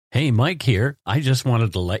Hey, Mike here. I just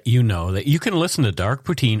wanted to let you know that you can listen to Dark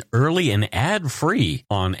Poutine early and ad-free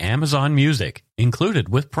on Amazon Music, included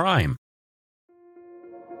with Prime.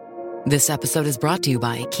 This episode is brought to you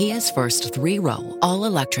by Kia's first three-row,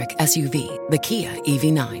 all-electric SUV, the Kia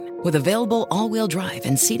EV9, with available all-wheel drive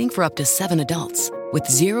and seating for up to 7 adults, with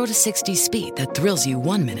 0 to 60 speed that thrills you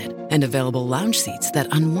 1 minute and available lounge seats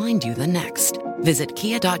that unwind you the next. Visit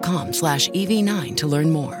kia.com/EV9 to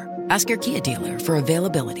learn more. Ask your Kia dealer for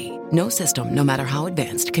availability. No system, no matter how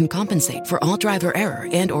advanced, can compensate for all driver error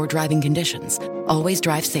and or driving conditions. Always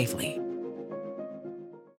drive safely.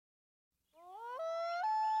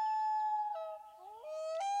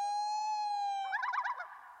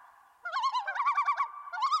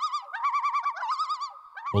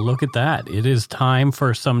 Well, look at that. It is time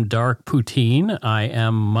for some Dark Poutine. I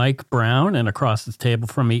am Mike Brown, and across the table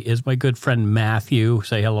from me is my good friend Matthew.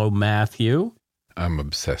 Say hello, Matthew. I'm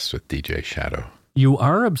obsessed with DJ Shadow. You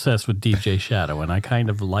are obsessed with DJ Shadow, and I kind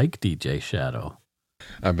of like DJ Shadow.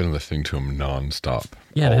 I've been listening to him nonstop.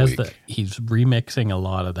 Yeah, all week. He's remixing a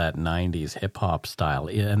lot of that 90s hip-hop style.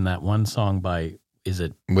 And that one song by, is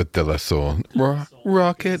it? With De La Soul.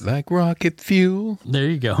 Rocket like rocket fuel. There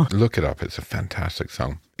you go. Look it up. It's a fantastic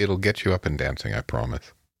song. It'll get you up and dancing, I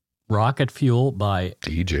promise. Rocket Fuel by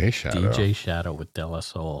DJ Shadow. DJ Shadow with De La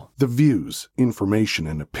Soul. The views, information,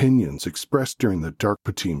 and opinions expressed during the Dark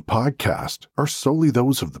Poutine podcast are solely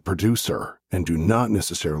those of the producer and do not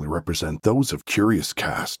necessarily represent those of Curious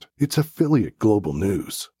Cast, its affiliate Global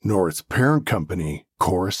News, nor its parent company,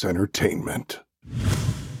 Chorus Entertainment.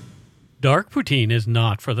 Dark Poutine is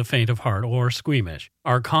not for the faint of heart or squeamish.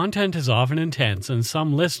 Our content is often intense, and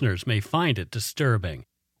some listeners may find it disturbing.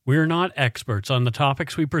 We are not experts on the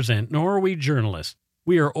topics we present, nor are we journalists.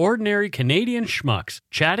 We are ordinary Canadian schmucks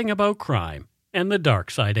chatting about crime and the dark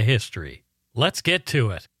side of history. Let's get to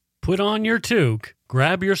it. Put on your toque,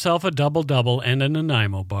 grab yourself a double-double and a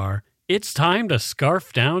Nanaimo bar. It's time to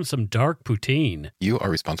scarf down some Dark Poutine. You are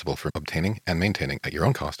responsible for obtaining and maintaining at your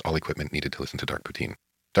own cost all equipment needed to listen to Dark Poutine.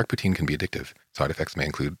 Dark Poutine can be addictive. Side effects may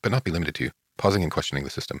include, but not be limited to, pausing and questioning the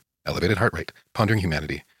system, elevated heart rate, pondering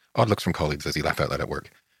humanity, odd looks from colleagues as you laugh out loud at work,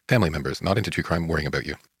 family members not into true crime worrying about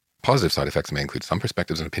you. Positive side effects may include some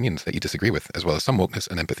perspectives and opinions that you disagree with, as well as some wokeness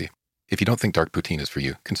and empathy. If you don't think Dark Poutine is for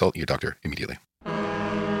you, consult your doctor immediately.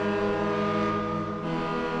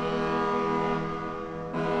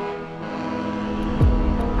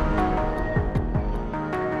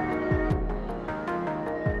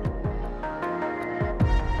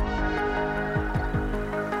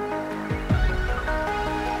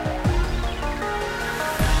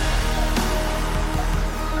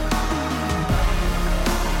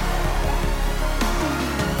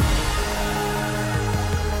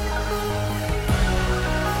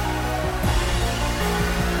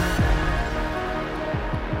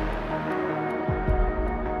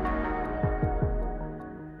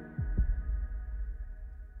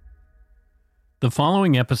 The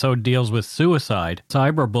following episode deals with suicide,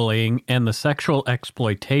 cyberbullying, and the sexual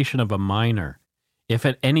exploitation of a minor. If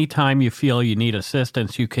at any time you feel you need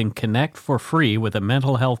assistance, you can connect for free with a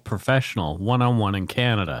mental health professional one-on-one in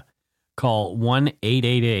Canada. Call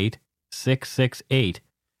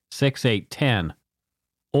 1-888-668-6810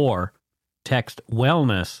 or text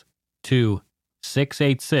wellness to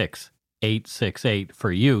 686-868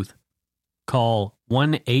 for youth. Call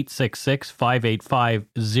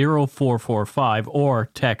 1-866-585-0445 or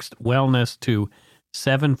text wellness to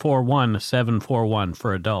 741-741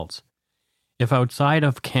 for adults. If outside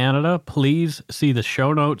of Canada, please see the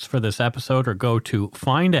show notes for this episode or go to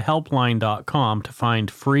findahelpline.com to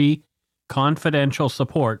find free, confidential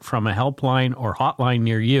support from a helpline or hotline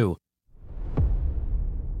near you.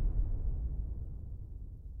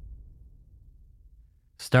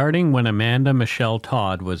 Starting when Amanda Michelle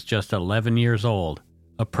Todd was just 11 years old,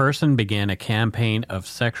 a person began a campaign of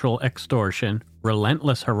sexual extortion,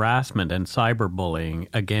 relentless harassment, and cyberbullying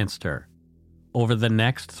against her. Over the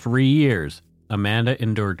next 3 years, Amanda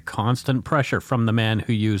endured constant pressure from the man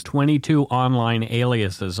who used 22 online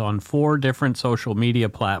aliases on 4 different social media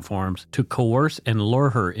platforms to coerce and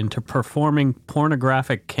lure her into performing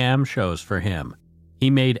pornographic cam shows for him. He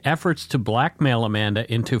made efforts to blackmail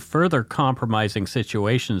Amanda into further compromising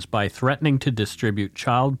situations by threatening to distribute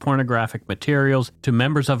child pornographic materials to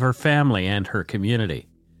members of her family and her community.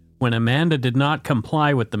 When Amanda did not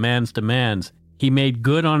comply with the man's demands, he made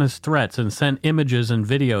good on his threats and sent images and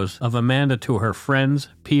videos of Amanda to her friends,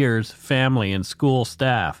 peers, family, and school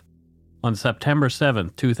staff. On September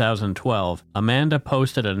 7, 2012, Amanda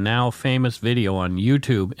posted a now famous video on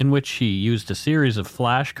YouTube in which she used a series of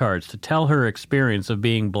flashcards to tell her experience of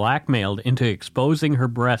being blackmailed into exposing her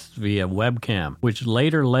breasts via webcam, which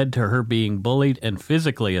later led to her being bullied and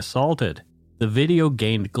physically assaulted. The video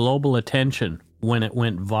gained global attention when it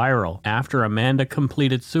went viral after Amanda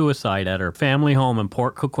completed suicide at her family home in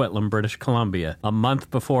Port Coquitlam, British Columbia, a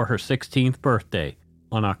month before her 16th birthday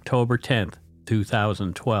on October 10,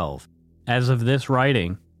 2012. As of this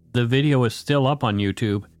writing, the video is still up on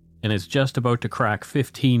YouTube and is just about to crack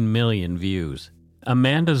 15 million views.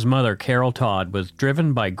 Amanda's mother, Carol Todd, was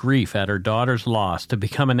driven by grief at her daughter's loss to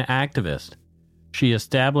become an activist. She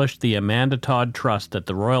established the Amanda Todd Trust at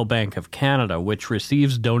the Royal Bank of Canada, which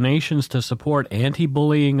receives donations to support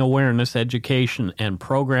anti-bullying awareness education and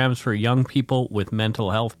programs for young people with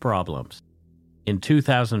mental health problems. In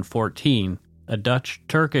 2014, a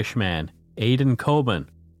Dutch-Turkish man, Aidan Coben,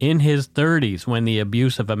 in his 30s when the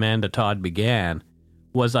abuse of Amanda Todd began,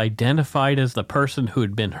 was identified as the person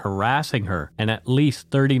who'd been harassing her and at least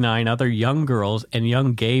 39 other young girls and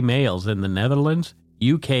young gay males in the Netherlands,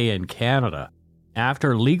 UK, and Canada.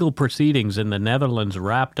 After legal proceedings in the Netherlands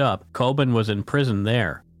wrapped up, Coben was in prison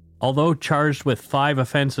there. Although charged with 5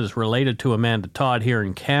 offenses related to Amanda Todd here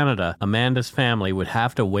in Canada, Amanda's family would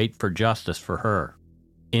have to wait for justice for her.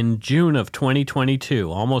 In June of 2022,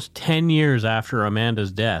 almost 10 years after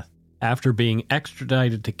Amanda's death, after being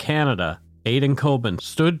extradited to Canada, Aidan Coben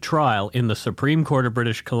stood trial in the Supreme Court of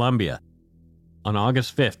British Columbia. On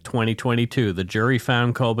August 5, 2022, the jury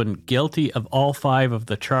found Coben guilty of all 5 of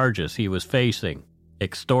the charges he was facing: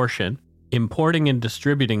 extortion, importing and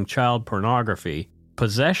distributing child pornography,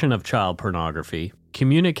 possession of child pornography,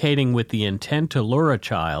 communicating with the intent to lure a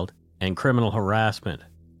child, and criminal harassment.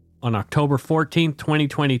 On October 14,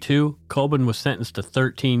 2022, Coben was sentenced to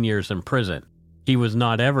 13 years in prison. He was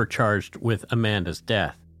not ever charged with Amanda's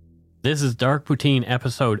death. This is Dark Poutine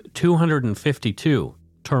episode 252,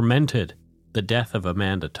 Tormented, the Death of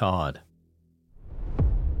Amanda Todd.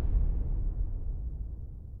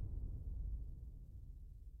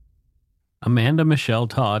 Amanda Michelle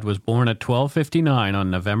Todd was born at 12:59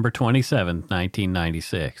 on November 27,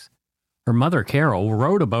 1996. Her mother, Carol,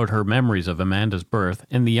 wrote about her memories of Amanda's birth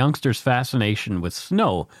and the youngster's fascination with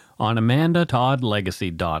snow on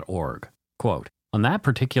AmandaToddLegacy.org. Quote, "On that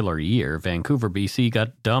particular year, Vancouver, BC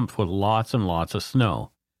got dumped with lots and lots of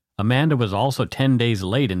snow. Amanda was also 10 days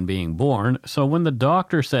late in being born, so when the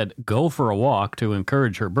doctor said go for a walk to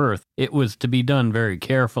encourage her birth, it was to be done very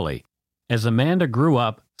carefully. As Amanda grew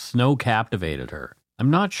up, snow captivated her.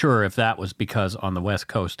 I'm not sure if that was because on the west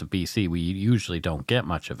coast of BC we usually don't get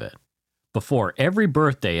much of it. Before every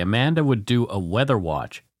birthday, Amanda would do a weather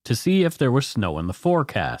watch to see if there was snow in the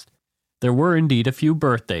forecast. There were indeed a few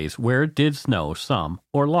birthdays where it did snow some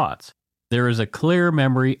or lots. There is a clear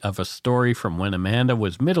memory of a story from when Amanda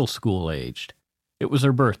was middle school aged. It was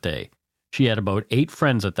her birthday. She had about 8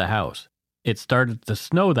 friends at the house. It started to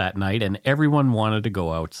snow that night and everyone wanted to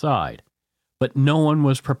go outside. But no one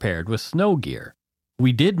was prepared with snow gear.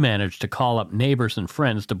 We did manage to call up neighbors and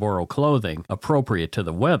friends to borrow clothing appropriate to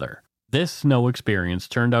the weather. This snow experience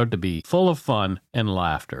turned out to be full of fun and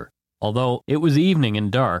laughter. Although it was evening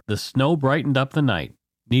and dark, the snow brightened up the night.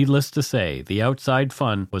 Needless to say, the outside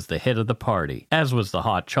fun was the hit of the party, as was the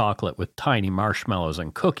hot chocolate with tiny marshmallows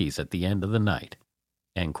and cookies at the end of the night."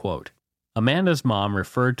 End quote. Amanda's mom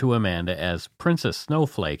referred to Amanda as Princess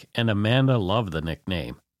Snowflake, and Amanda loved the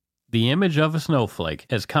nickname. The image of a snowflake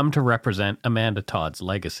has come to represent Amanda Todd's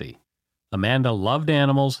legacy. Amanda loved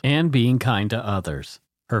animals and being kind to others.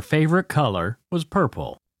 Her favorite color was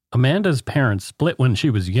purple. Amanda's parents split when she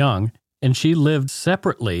was young, and she lived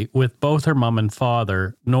separately with both her mom and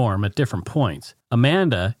father, Norm, at different points.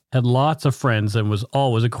 Amanda had lots of friends and was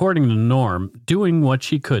always, according to Norm, doing what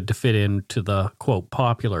she could to fit into the, quote,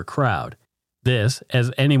 popular crowd. This,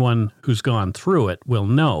 as anyone who's gone through it will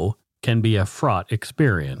know, can be a fraught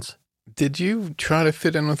experience. Did you try to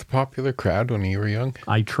fit in with the popular crowd when you were young?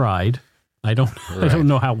 I tried. I don't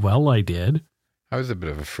know how well I did. I was a bit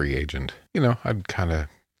of a free agent. You know, I'd kind of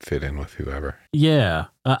fit in with whoever. Yeah,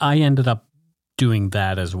 I ended up doing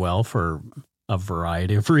that as well for a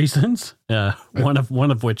variety of reasons. One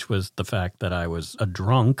of which was the fact that I was a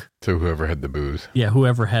drunk. So whoever had the booze. Yeah,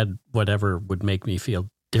 whoever had whatever would make me feel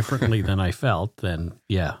differently than I felt, then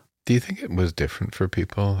yeah. Do you think it was different for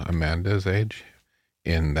people Amanda's age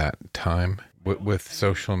in that time with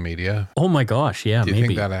social media? Oh my gosh, yeah, maybe. Do you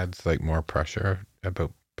think that adds like more pressure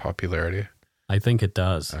about popularity? I think it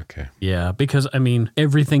does. Okay. Yeah, because, I mean,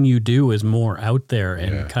 everything you do is more out there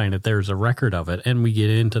and kind of there's a record of it, and we get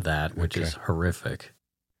into that, which is horrific.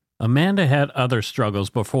 Amanda had other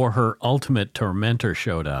struggles before her ultimate tormentor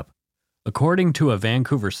showed up. According to a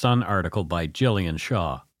Vancouver Sun article by Gillian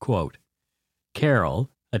Shaw, quote,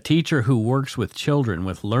 Carol, a teacher who works with children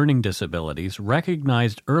with learning disabilities,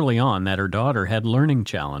 recognized early on that her daughter had learning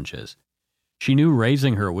challenges. She knew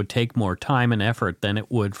raising her would take more time and effort than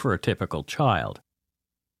it would for a typical child.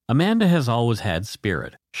 Amanda has always had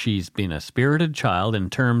spirit. She's been a spirited child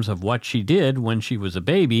in terms of what she did when she was a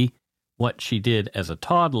baby, what she did as a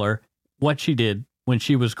toddler, what she did when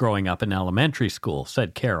she was growing up in elementary school,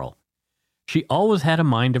 said Carol. She always had a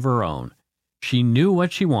mind of her own. She knew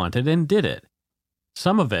what she wanted and did it.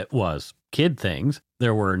 Some of it was kid things,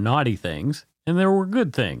 there were naughty things, and there were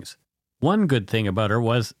good things. One good thing about her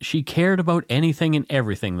was she cared about anything and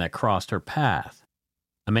everything that crossed her path.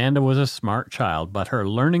 Amanda was a smart child, but her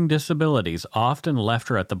learning disabilities often left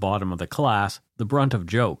her at the bottom of the class, the brunt of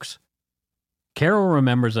jokes. Carol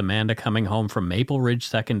remembers Amanda coming home from Maple Ridge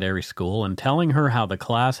Secondary School and telling her how the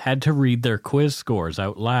class had to read their quiz scores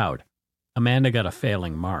out loud. Amanda got a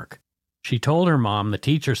failing mark. She told her mom the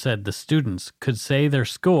teacher said the students could say their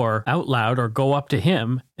score out loud or go up to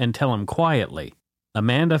him and tell him quietly.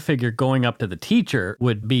 Amanda figured going up to the teacher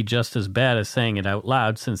would be just as bad as saying it out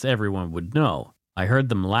loud since everyone would know. I heard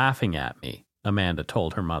them laughing at me, Amanda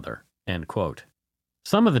told her mother. End quote.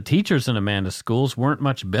 Some of the teachers in Amanda's schools weren't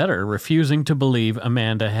much better, refusing to believe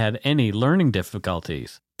Amanda had any learning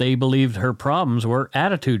difficulties. They believed her problems were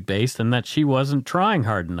attitude-based and that she wasn't trying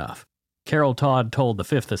hard enough. Carol Todd told the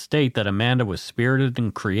Fifth Estate that Amanda was spirited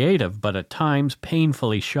and creative, but at times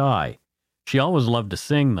painfully shy. She always loved to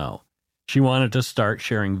sing, though. She wanted to start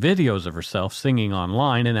sharing videos of herself singing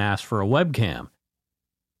online and asked for a webcam.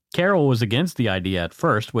 Carol was against the idea at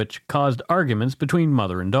first, which caused arguments between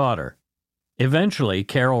mother and daughter. Eventually,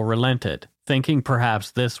 Carol relented, thinking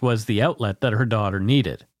perhaps this was the outlet that her daughter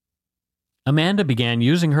needed. Amanda began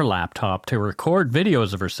using her laptop to record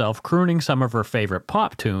videos of herself crooning some of her favorite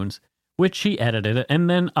pop tunes, which she edited and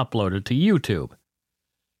then uploaded to YouTube.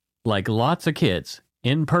 Like lots of kids,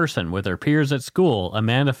 in person with her peers at school,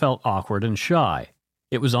 Amanda felt awkward and shy.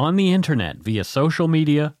 It was on the internet, via social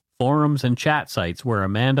media, forums, and chat sites where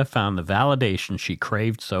Amanda found the validation she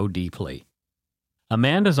craved so deeply.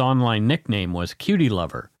 Amanda's online nickname was Cutie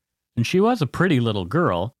Lover, and she was a pretty little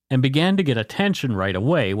girl and began to get attention right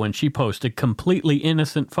away when she posted completely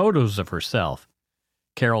innocent photos of herself.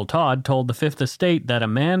 Carol Todd told the Fifth Estate that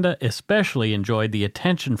Amanda especially enjoyed the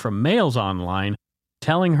attention from males online,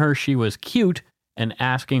 telling her she was cute and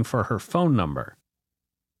asking for her phone number.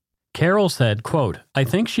 Carol said, quote, I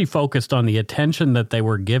think she focused on the attention that they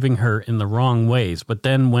were giving her in the wrong ways, but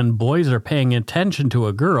then when boys are paying attention to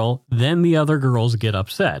a girl, then the other girls get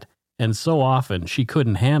upset, and so often she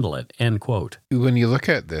couldn't handle it, end quote. When you look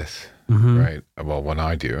at this, right, well, when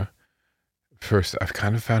I do, first, I've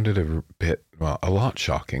kind of found it a lot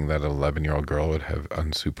shocking that an 11-year-old girl would have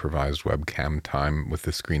unsupervised webcam time with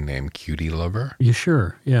the screen name Cutie Lover. You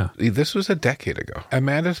sure? Yeah. This was a decade ago.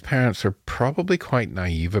 Amanda's parents are probably quite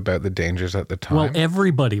naive about the dangers at the time. Well,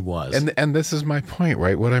 everybody was. And this is my point,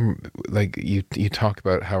 right? What I'm like, you talk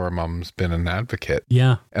about how her mom's been an advocate.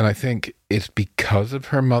 Yeah. And I think it's because of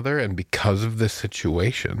her mother and because of this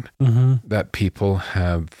situation that people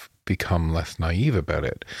have become less naive about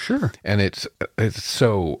it. Sure. And it's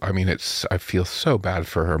so, I mean, I feel so bad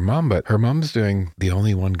for her mom, but her mom's doing the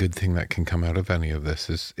only one good thing that can come out of any of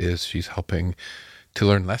this is she's helping to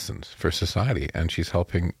learn lessons for society, and she's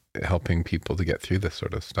helping people to get through this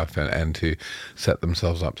sort of stuff and to set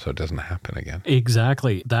themselves up so it doesn't happen again.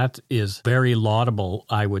 Exactly. That is very laudable,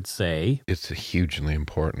 I would say. It's hugely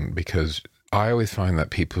important because I always find that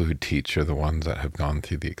people who teach are the ones that have gone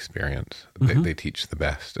through the experience. They teach the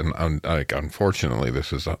best. And unfortunately,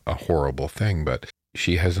 this is a horrible thing, but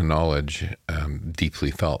she has a knowledge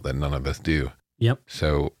deeply felt that none of us do. Yep.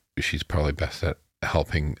 So she's probably best at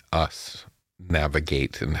helping us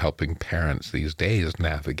navigate and helping parents these days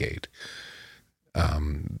navigate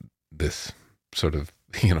this sort of,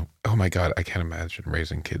 oh my God, I can't imagine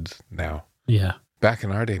raising kids now. Yeah. Back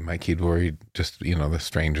in our day, my kid worried just, the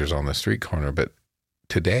strangers on the street corner. But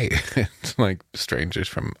today, it's like strangers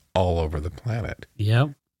from all over the planet.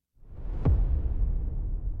 Yep.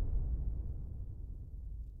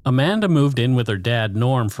 Amanda moved in with her dad,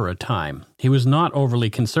 Norm, for a time. He was not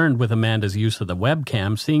overly concerned with Amanda's use of the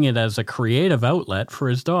webcam, seeing it as a creative outlet for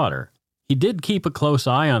his daughter. He did keep a close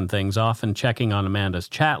eye on things, often checking on Amanda's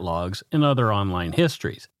chat logs and other online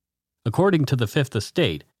histories. According to the Fifth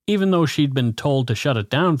Estate, even though she'd been told to shut it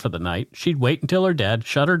down for the night, she'd wait until her dad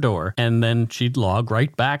shut her door, and then she'd log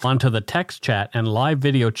right back onto the text chat and live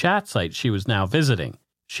video chat site she was now visiting.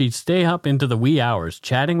 She'd stay up into the wee hours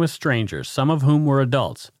chatting with strangers, some of whom were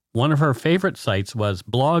adults. One of her favorite sites was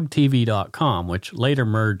blogtv.com, which later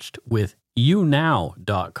merged with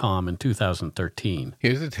younow.com in 2013.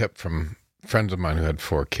 Here's a tip from friends of mine who had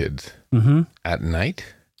 4 kids. Mm-hmm. At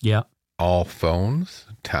night, Yeah. all phones,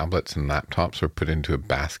 tablets, and laptops were put into a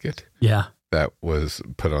basket Yeah. that was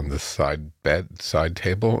put on the side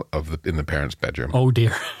table in the parents' bedroom. Oh,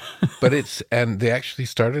 dear. But and they actually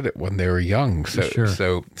started it when they were young. So Sure.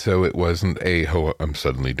 so it wasn't I'm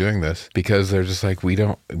suddenly doing this, because they're just like, we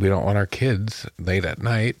don't want our kids late at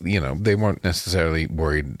night. They weren't necessarily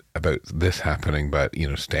worried about this happening, but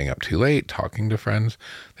staying up too late, talking to friends.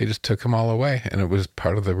 They just took them all away, and it was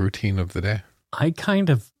part of the routine of the day. I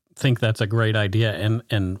kind of think that's a great idea.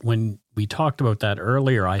 And when we talked about that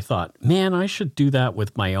earlier, I thought, man, I should do that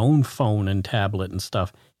with my own phone and tablet and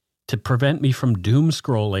stuff to prevent me from doom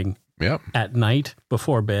scrolling at night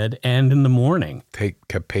before bed and in the morning. Take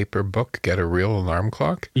a paper book, get a real alarm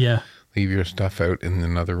clock. Yeah. Leave your stuff out in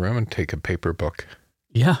another room and take a paper book.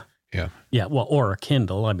 Yeah. Yeah. Yeah. Well, or a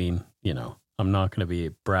Kindle. I mean, I'm not going to be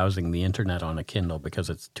browsing the internet on a Kindle because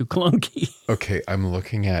it's too clunky. Okay, I'm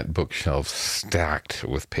looking at bookshelves stacked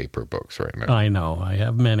with paper books right now. I know. I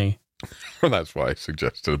have many. Well, that's why I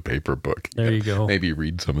suggested a paper book. There you go. Maybe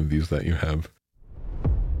read some of these that you have.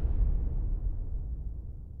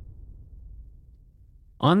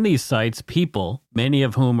 On these sites, people, many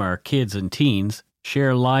of whom are kids and teens,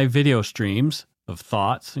 share live video streams of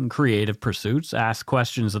thoughts and creative pursuits, ask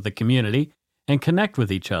questions of the community, and connect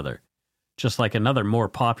with each other. Just like another more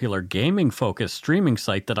popular gaming-focused streaming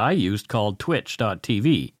site that I used called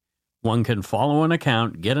Twitch.tv. One can follow an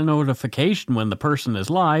account, get a notification when the person is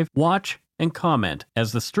live, watch, and comment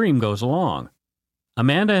as the stream goes along.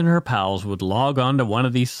 Amanda and her pals would log on to one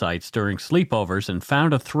of these sites during sleepovers and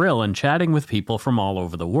found a thrill in chatting with people from all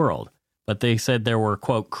over the world. But they said there were,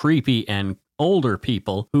 quote, creepy and older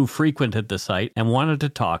people who frequented the site and wanted to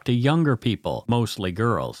talk to younger people, mostly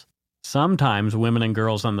girls. Sometimes women and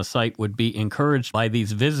girls on the site would be encouraged by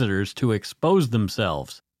these visitors to expose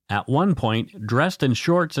themselves. At one point, dressed in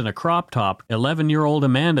shorts and a crop top, 11-year-old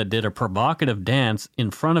Amanda did a provocative dance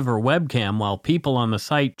in front of her webcam while people on the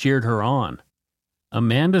site cheered her on.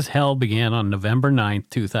 Amanda's hell began on November 9,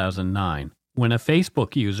 2009, when a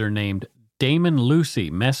Facebook user named Damon Lucy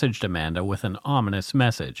messaged Amanda with an ominous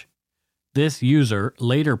message. This user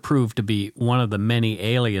later proved to be one of the many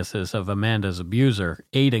aliases of Amanda's abuser,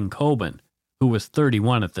 Aidan Coben, who was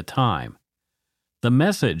 31 at the time. The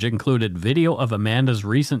message included video of Amanda's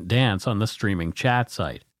recent dance on the streaming chat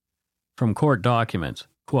site. From court documents,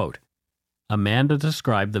 quote, Amanda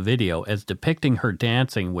described the video as depicting her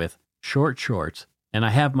dancing with short shorts, and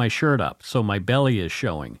I have my shirt up, so my belly is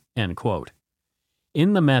showing, end quote.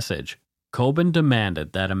 In the message, Coben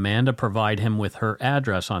demanded that Amanda provide him with her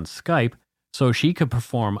address on Skype so she could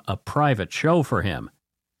perform a private show for him.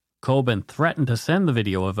 Coben threatened to send the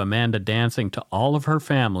video of Amanda dancing to all of her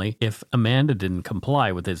family if Amanda didn't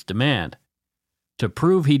comply with his demand. To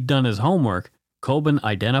prove he'd done his homework, Coben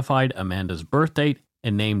identified Amanda's birth date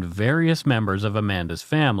and named various members of Amanda's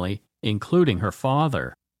family, including her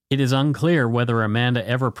father. It is unclear whether Amanda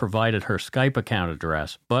ever provided her Skype account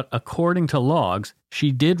address, but according to logs,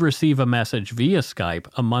 she did receive a message via Skype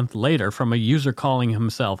a month later from a user calling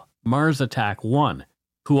himself Mars Attack 1,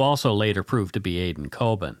 who also later proved to be Aidan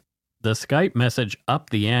Coben. The Skype message upped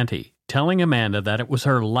the ante, telling Amanda that it was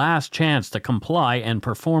her last chance to comply and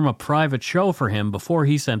perform a private show for him before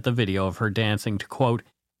he sent the video of her dancing to, quote,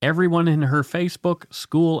 everyone in her Facebook,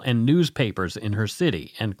 school, and newspapers in her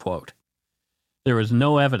city, end quote. There was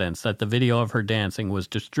no evidence that the video of her dancing was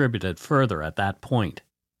distributed further at that point.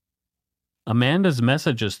 Amanda's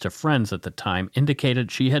messages to friends at the time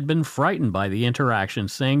indicated she had been frightened by the interaction,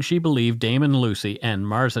 saying she believed Damon Lucy and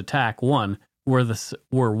Mars Attack 1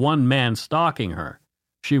 were one man stalking her.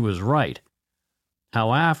 She was right.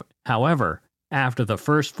 However, after the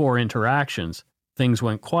first 4 interactions, things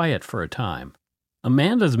went quiet for a time.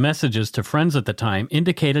 Amanda's messages to friends at the time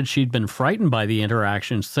indicated she'd been frightened by the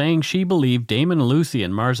interaction, saying she believed Damon Lucy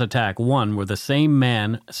and Mars Attack 1 were the same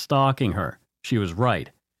man stalking her. She was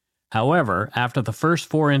right. However, after the first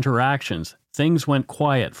 4 interactions, things went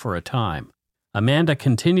quiet for a time. Amanda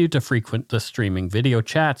continued to frequent the streaming video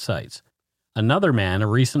chat sites. Another man, a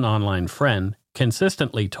recent online friend,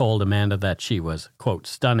 consistently told Amanda that she was, quote,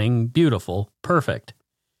 stunning, beautiful, perfect,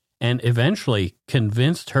 and eventually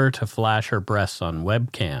convinced her to flash her breasts on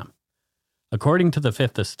webcam. According to the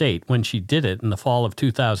Fifth Estate, when she did it in the fall of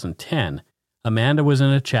 2010, Amanda was in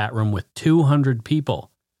a chat room with 200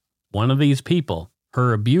 people. One of these people,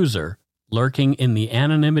 her abuser, lurking in the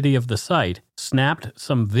anonymity of the site, snapped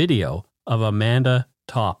some video of Amanda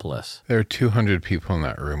topless. There are 200 people in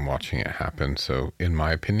that room watching it happen, so in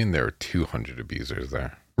my opinion, there are 200 abusers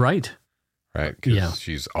there. Right. Right? Because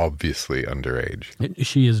she's obviously underage.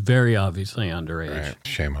 She is very obviously underage. Right.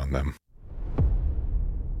 Shame on them.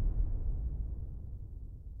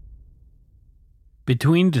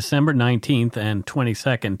 Between December 19th and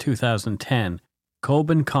 22nd, 2010,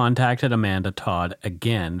 Coben contacted Amanda Todd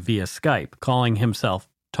again via Skype, calling himself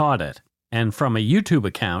Toddit, and from a YouTube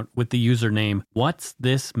account with the username What's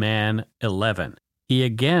This Man 11. He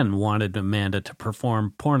again wanted Amanda to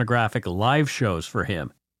perform pornographic live shows for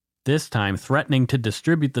him, this time threatening to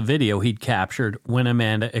distribute the video he'd captured when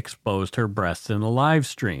Amanda exposed her breasts in a live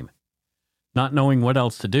stream. Not knowing what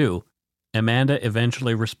else to do, Amanda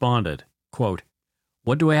eventually responded, quote,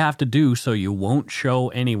 "What do I have to do so you won't show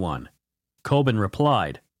anyone?" Coben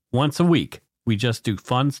replied, "Once a week. We just do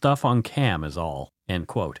fun stuff on cam is all." End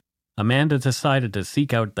quote. Amanda decided to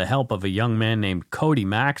seek out the help of a young man named Cody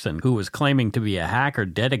Maxson, who was claiming to be a hacker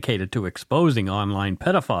dedicated to exposing online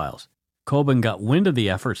pedophiles. Coben got wind of the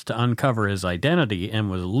efforts to uncover his identity and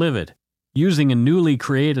was livid. Using a newly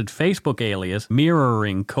created Facebook alias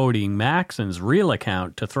mirroring Cody Maxson's real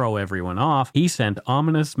account to throw everyone off, he sent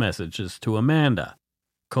ominous messages to Amanda.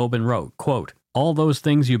 Coben wrote, quote, "All those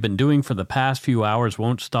things you've been doing for the past few hours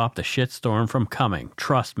won't stop the shitstorm from coming.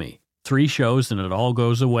 Trust me. 3 shows and it all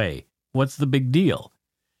goes away. What's the big deal?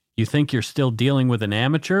 You think you're still dealing with an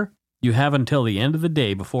amateur? You have until the end of the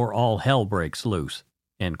day before all hell breaks loose."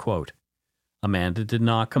 End quote. Amanda did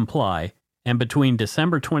not comply, and between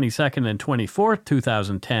December 22nd and 24th,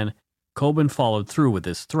 2010, Coben followed through with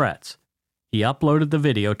his threats. He uploaded the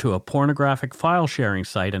video to a pornographic file sharing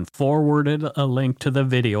site and forwarded a link to the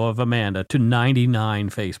video of Amanda to 99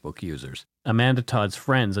 Facebook users, Amanda Todd's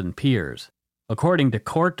friends and peers. According to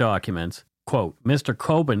court documents, quote, Mr.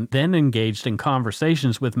 Coben then engaged in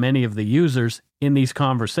conversations with many of the users. In these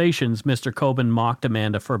conversations, Mr. Coben mocked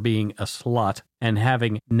Amanda for being a slut and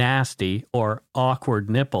having nasty or awkward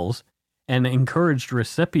nipples, and encouraged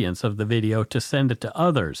recipients of the video to send it to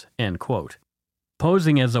others, end quote.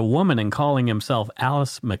 Posing as a woman and calling himself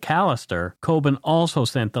Alice McAllister, Coben also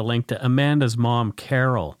sent the link to Amanda's mom,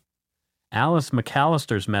 Carol. Alice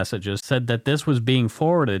McAllister's messages said that this was being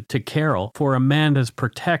forwarded to Carol for Amanda's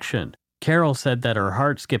protection. Carol said that her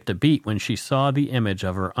heart skipped a beat when she saw the image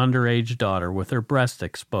of her underage daughter with her breast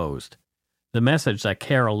exposed. The message that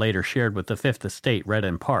Carol later shared with the Fifth Estate read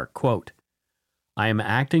in part, quote, "I am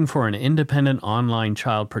acting for an independent online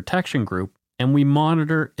child protection group, and we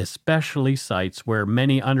monitor especially sites where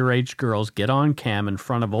many underage girls get on cam in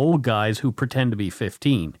front of old guys who pretend to be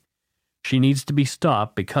 15. She needs to be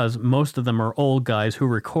stopped because most of them are old guys who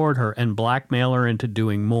record her and blackmail her into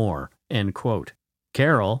doing more." End quote.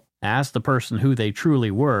 Carol asked the person who they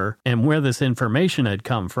truly were and where this information had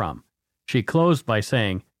come from. She closed by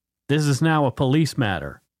saying, "This is now a police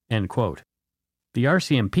matter." End quote. The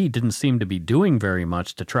RCMP didn't seem to be doing very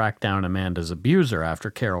much to track down Amanda's abuser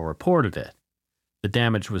after Carol reported it. The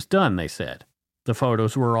damage was done, they said. The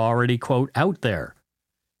photos were already, quote, out there.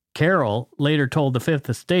 Carol later told the Fifth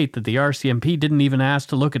Estate that the RCMP didn't even ask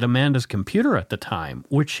to look at Amanda's computer at the time,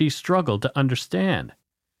 which she struggled to understand.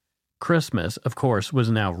 Christmas, of course,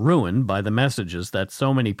 was now ruined by the messages that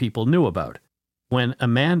so many people knew about. When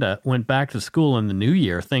Amanda went back to school in the new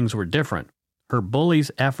year, things were different. Her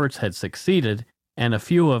bullies' efforts had succeeded, and a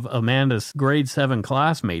few of Amanda's grade 7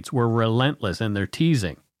 classmates were relentless in their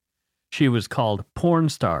teasing. She was called porn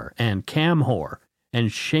star and cam whore,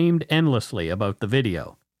 and shamed endlessly about the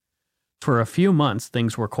video. For a few months,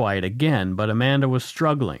 things were quiet again, but Amanda was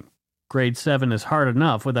struggling. Grade 7 is hard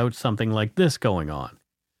enough without something like this going on.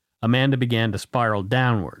 Amanda began to spiral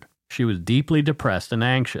downward. She was deeply depressed and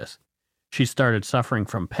anxious. She started suffering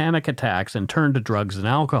from panic attacks and turned to drugs and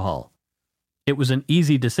alcohol. It was an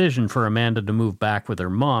easy decision for Amanda to move back with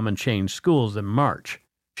her mom and change schools in March.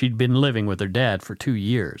 She'd been living with her dad for 2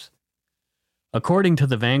 years. According to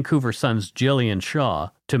the Vancouver Sun's Jillian Shaw,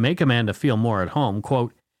 to make Amanda feel more at home,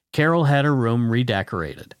 quote, Carol had her room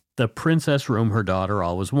redecorated, the princess room her daughter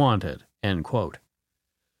always wanted, end quote.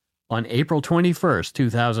 On April 21st,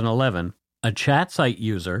 2011, a chat site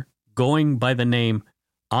user, going by the name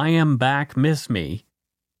I Am Back Miss Me,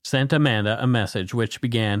 sent Amanda a message which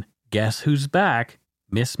began, "Guess who's back?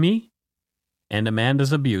 Miss me?" And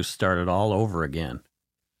Amanda's abuse started all over again.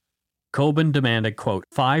 Coben demanded, quote,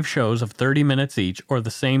 5 shows of 30 minutes each or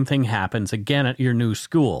the same thing happens again at your new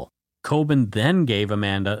school. Coben then gave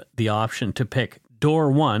Amanda the option to pick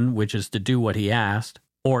door 1, which is to do what he asked,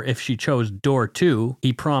 or if she chose door 2,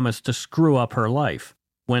 he promised to screw up her life.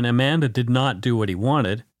 When Amanda did not do what he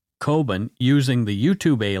wanted, Coben, using the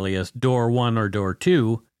YouTube alias door 1 or door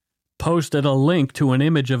 2, posted a link to an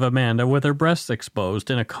image of Amanda with her breasts exposed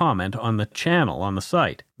in a comment on the channel on the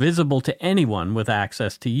site, visible to anyone with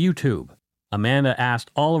access to YouTube. Amanda asked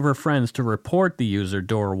all of her friends to report the user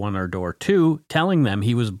Door1 or Door2, telling them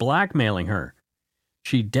he was blackmailing her.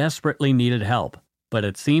 She desperately needed help, but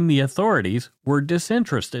it seemed the authorities were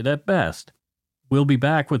disinterested at best. We'll be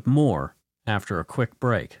back with more after a quick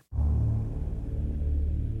break.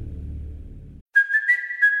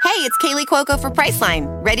 Hey, it's Kaylee Cuoco for Priceline.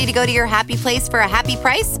 Ready to go to your happy place for a happy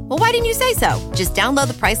price? Well, why didn't you say so? Just download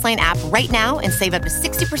the Priceline app right now and save up to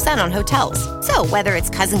 60% on hotels. So whether it's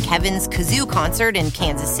Cousin Kevin's Kazoo Concert in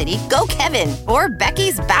Kansas City, go Kevin, or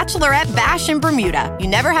Becky's Bachelorette Bash in Bermuda, you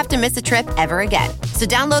never have to miss a trip ever again. So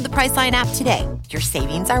download the Priceline app today. Your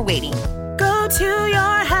savings are waiting. Go to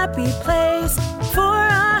your happy place for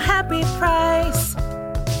a happy price.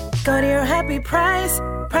 Go to your happy price,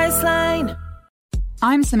 Priceline.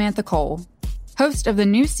 I'm Samantha Cole, host of the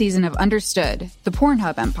new season of Understood, the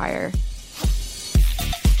Pornhub Empire.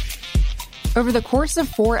 Over the course of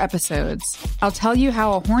 4 episodes, I'll tell you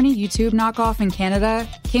how a horny YouTube knockoff in Canada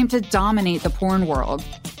came to dominate the porn world,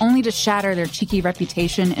 only to shatter their cheeky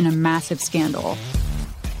reputation in a massive scandal.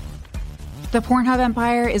 The Pornhub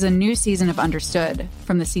Empire is a new season of Understood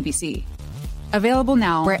from the CBC. Available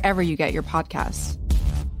now wherever you get your podcasts.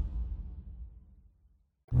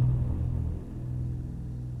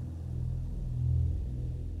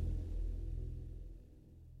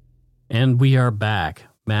 And we are back.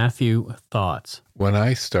 Matthew, thoughts? When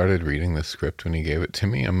I started reading the script when he gave it to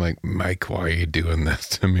me, I'm like, Mike, why are you doing this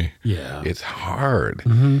to me? Yeah. It's hard.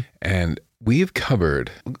 Mm-hmm. And we've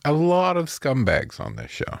covered a lot of scumbags on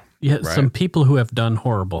this show. Yeah, right? Some people who have done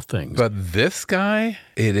horrible things. But this guy,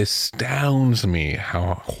 it astounds me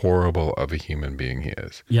how horrible of a human being he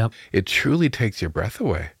is. Yep. It truly takes your breath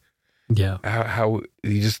away. Yeah. How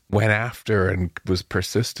he just went after and was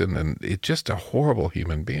persistent, and it's just a horrible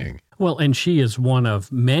human being. Well, and she is one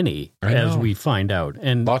of many, I as know. we find out.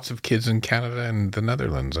 And Lots of kids in Canada and the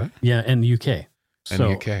Netherlands, eh? yeah, and UK. And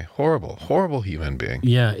UK. Horrible human being.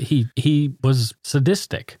 Yeah, he was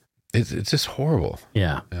sadistic. It's just horrible.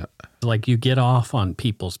 Yeah. Yeah. Like you get off on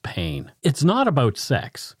people's pain. It's not about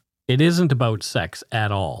sex. It isn't about sex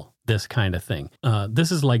at all, this kind of thing.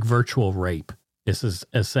 This is like virtual rape. This is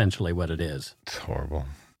essentially what it is. It's horrible.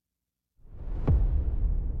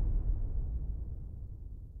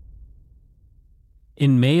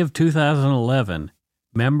 In May of 2011,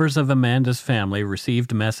 members of Amanda's family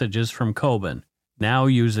received messages from Coben, now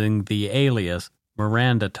using the alias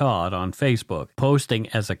Miranda Todd on Facebook. Posting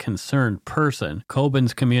as a concerned person,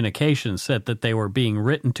 Coben's communications said that they were being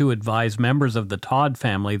written to advise members of the Todd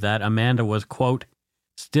family that Amanda was, quote,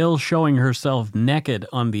 still showing herself naked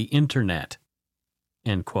on the internet,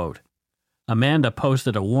 end quote. Amanda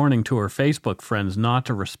posted a warning to her Facebook friends not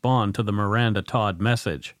to respond to the Miranda Todd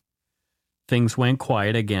message. Things went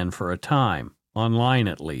quiet again for a time, online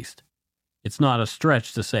at least. It's not a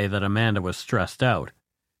stretch to say that Amanda was stressed out.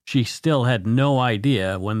 She still had no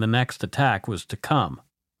idea when the next attack was to come.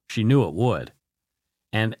 She knew it would.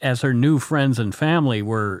 And as her new friends and family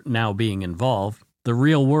were now being involved, the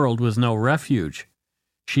real world was no refuge.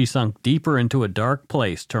 She sunk deeper into a dark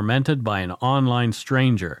place, tormented by an online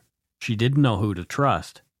stranger. She didn't know who to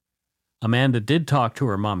trust. Amanda did talk to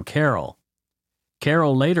her mom, Carol.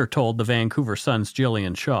 Carol later told the Vancouver Sun's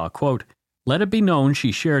Jillian Shaw, quote, let it be known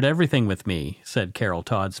she shared everything with me, said Carol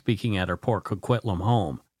Todd, speaking at her Port Coquitlam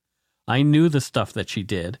home. I knew the stuff that she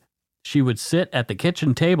did. She would sit at the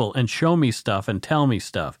kitchen table and show me stuff and tell me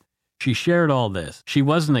stuff. She shared all this. She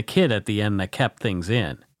wasn't a kid at the end that kept things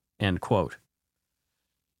in, end quote.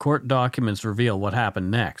 Court documents reveal what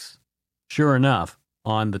happened next. Sure enough,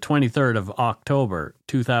 on the 23rd of October,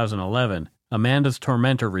 2011, Amanda's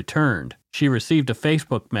tormentor returned. She received a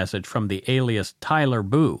Facebook message from the alias Tyler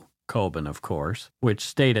Boo, Coben, of course, which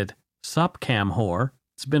stated, Sup, cam whore,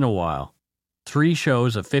 it's been a while. 3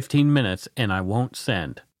 shows of 15 minutes and I won't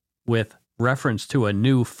send, with reference to a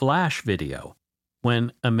new Flash video.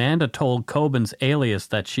 When Amanda told Coben's alias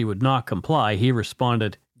that she would not comply, he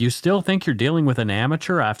responded, you still think you're dealing with an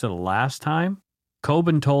amateur after the last time?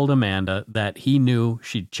 Coben told Amanda that he knew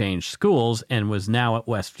she'd changed schools and was now at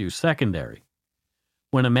Westview Secondary.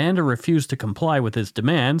 When Amanda refused to comply with his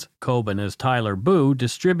demands, Coben, as Tyler Boo,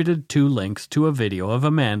 distributed 2 links to a video of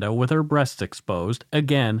Amanda with her breasts exposed,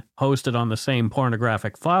 again hosted on the same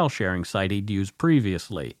pornographic file-sharing site he'd used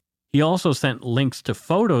previously. He also sent links to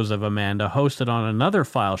photos of Amanda hosted on another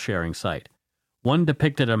file-sharing site. One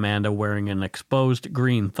depicted Amanda wearing an exposed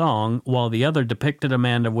green thong, while the other depicted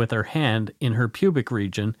Amanda with her hand in her pubic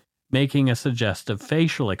region, making a suggestive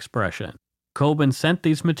facial expression. Coben sent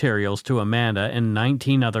these materials to Amanda and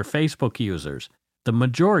 19 other Facebook users, the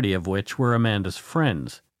majority of which were Amanda's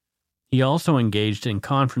friends. He also engaged in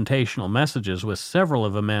confrontational messages with several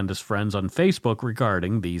of Amanda's friends on Facebook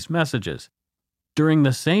regarding these messages. During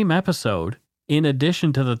the same episode, in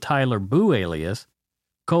addition to the Tyler Boo alias,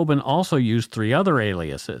 Coben also used 3 other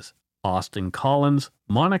aliases, Austin Collins,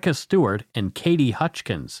 Monica Stewart, and Katie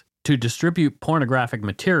Hutchins, to distribute pornographic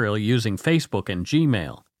material using Facebook and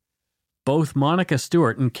Gmail. Both Monica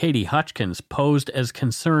Stewart and Katie Hutchins posed as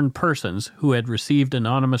concerned persons who had received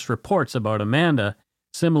anonymous reports about Amanda,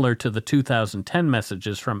 similar to the 2010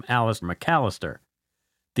 messages from Alice McAllister.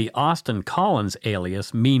 The Austin Collins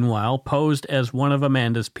alias, meanwhile, posed as one of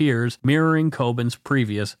Amanda's peers, mirroring Coben's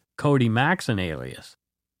previous Cody Maxon alias.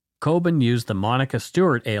 Coben used the Monica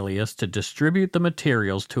Stewart alias to distribute the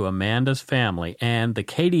materials to Amanda's family and the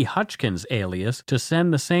Katie Hutchins alias to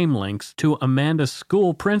send the same links to Amanda's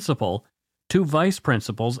school principal, 2 vice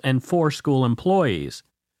principals, and 4 school employees.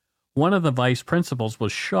 One of the vice principals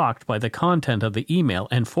was shocked by the content of the email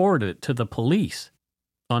and forwarded it to the police.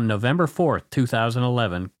 On November 4,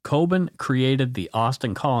 2011, Coben created the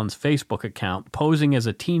Austin Collins Facebook account posing as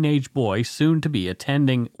a teenage boy soon to be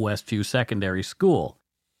attending Westview Secondary School.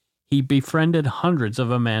 He befriended hundreds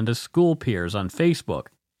of Amanda's school peers on Facebook.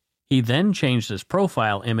 He then changed his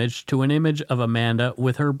profile image to an image of Amanda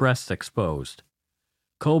with her breasts exposed.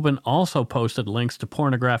 Coben also posted links to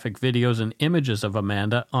pornographic videos and images of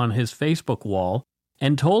Amanda on his Facebook wall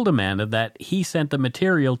and told Amanda that he sent the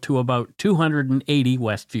material to about 280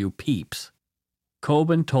 Westview peeps.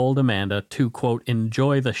 Coben told Amanda to, quote,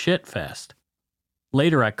 enjoy the shitfest.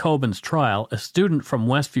 Later at Coben's trial, a student from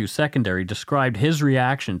Westview Secondary described his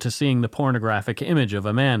reaction to seeing the pornographic image of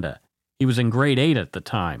Amanda. He was in grade 8 at the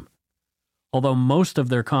time. Although most of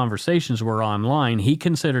their conversations were online, he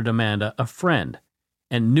considered Amanda a friend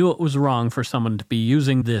and knew it was wrong for someone to be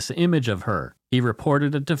using this image of her. He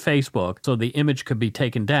reported it to Facebook so the image could be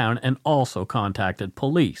taken down and also contacted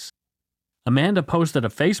police. Amanda posted a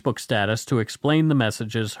Facebook status to explain the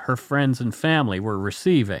messages her friends and family were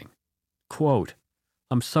receiving. Quote,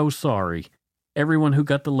 I'm so sorry. Everyone who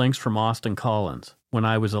got the links from Austin Collins. When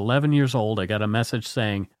I was 11 years old, I got a message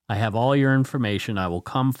saying, I have all your information. I will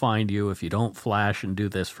come find you if you don't flash and do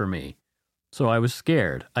this for me. So I was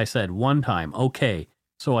scared. I said one time, okay.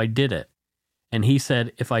 So I did it. And he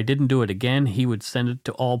said if I didn't do it again, he would send it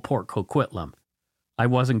to all Port Coquitlam. I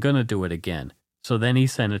wasn't going to do it again. So then he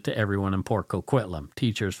sent it to everyone in Port Coquitlam,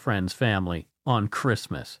 teachers, friends, family, on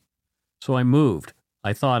Christmas. So I moved.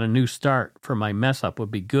 I thought a new start for my mess up would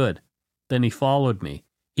be good. Then he followed me.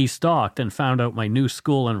 He stalked and found out my new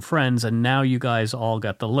school and friends, and now you guys all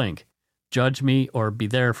got the link. Judge me or be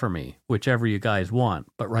there for me, whichever you guys want.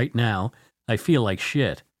 But right now, I feel like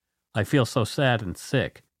shit. I feel so sad and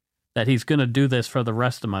sick that he's going to do this for the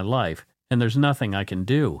rest of my life, and there's nothing I can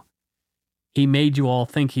do. He made you all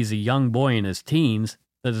think he's a young boy in his teens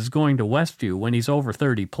that is going to Westview when he's over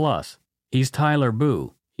 30 plus. He's Tyler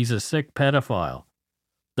Boo. He's a sick pedophile.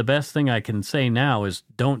 The best thing I can say now is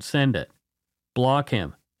don't send it. Block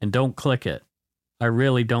him and don't click it. I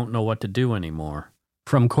really don't know what to do anymore.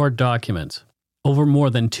 From court documents. Over more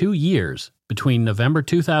than 2 years, between November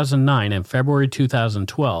 2009 and February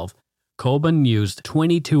 2012, Coben used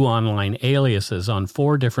 22 online aliases on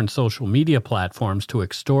 4 different social media platforms to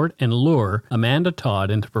extort and lure Amanda Todd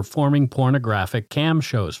into performing pornographic cam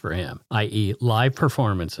shows for him, i.e. live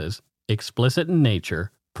performances, explicit in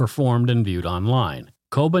nature, performed and viewed online.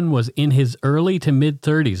 Coben was in his early to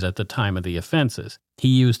mid-30s at the time of the offenses. He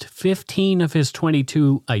used 15 of his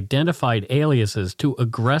 22 identified aliases to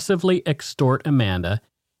aggressively extort Amanda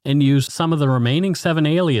and used some of the remaining 7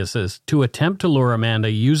 aliases to attempt to lure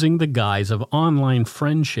Amanda using the guise of online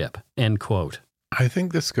friendship, end quote. I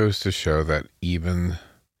think this goes to show that even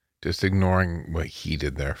just ignoring what he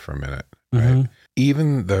did there for a minute, right?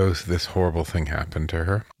 Even though this horrible thing happened to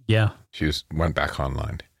her, she went back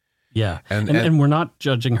online. Yeah, and we're not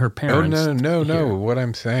judging her parents. Oh, no. What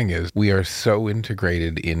I'm saying is we are so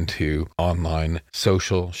integrated into online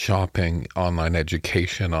social shopping, online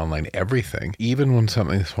education, online everything. Even when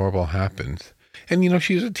something this horrible happens, and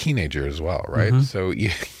she's a teenager as well, right? So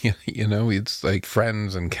it's like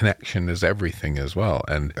friends and connection is everything as well.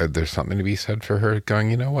 And there's something to be said for her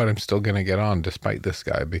going, you know what, I'm still going to get on despite this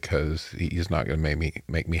guy because he's not going to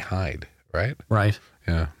make me hide, right? Right.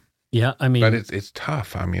 Yeah. Yeah, I mean... But it's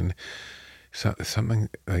tough. I mean, something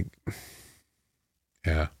like...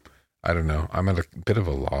 Yeah, I don't know. I'm at a bit of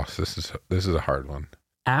a loss. This is a hard one.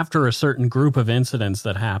 After a certain group of incidents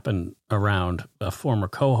that happened around a former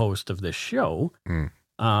co-host of this show,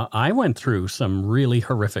 I went through some really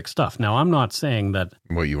horrific stuff. Now, I'm not saying that...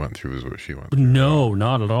 What you went through is what she went through. No,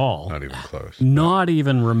 not at all. Not even close. Not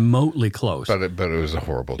even remotely close. But it was a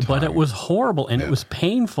horrible time. But it was horrible, and it was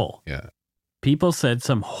painful. Yeah. People said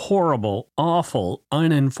some horrible, awful,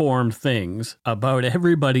 uninformed things about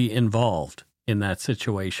everybody involved in that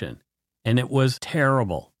situation. And it was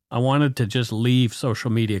terrible. I wanted to just leave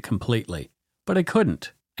social media completely, but I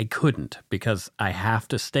couldn't. I couldn't because I have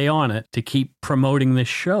to stay on it to keep promoting this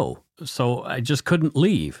show. So I just couldn't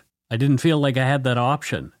leave. I didn't feel like I had that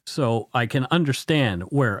option. So I can understand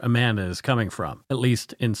where Amanda is coming from, at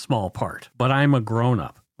least in small part. But I'm a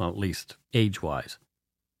grown-up, well, at least age-wise.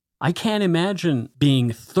 I can't imagine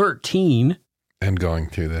being 13 and going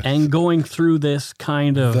through this.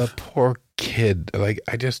 Kind of... The poor kid.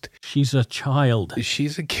 She's a child.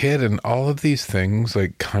 She's a kid, and all of these things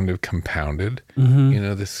kind of compounded.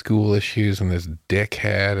 Mm-hmm. The school issues and this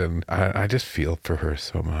dickhead, and I just feel for her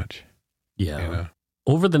so much. Yeah.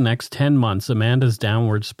 Over the next 10 months, Amanda's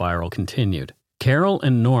downward spiral continued. Carol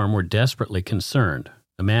and Norm were desperately concerned.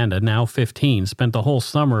 Amanda, now 15, spent the whole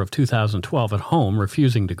summer of 2012 at home,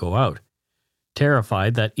 refusing to go out.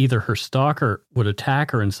 Terrified that either her stalker would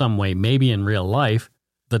attack her in some way, maybe in real life,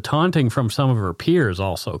 the taunting from some of her peers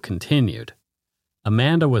also continued.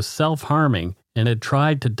 Amanda was self-harming and had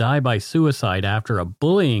tried to die by suicide after a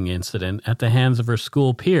bullying incident at the hands of her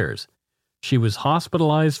school peers. She was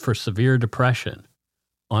hospitalized for severe depression.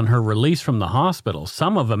 On her release from the hospital,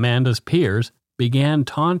 some of Amanda's peers began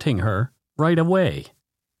taunting her right away.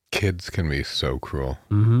 Kids can be so cruel.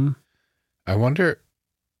 Mm-hmm. I wonder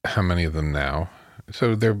how many of them now.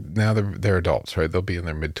 So they're adults, right? They'll be in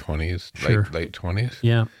their mid-20s, Sure. late 20s.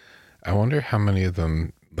 Yeah. I wonder how many of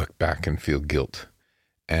them look back and feel guilt,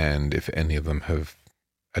 and if any of them have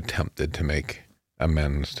attempted to make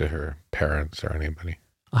amends to her parents or anybody.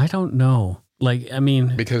 I don't know.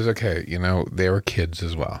 Because, okay, they were kids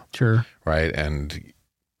as well. Sure. Right? And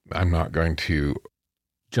I'm not going to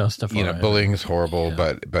justify bullying is horrible,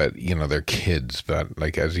 but they're kids.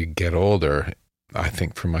 But as you get older, I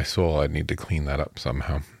think for my soul, I need to clean that up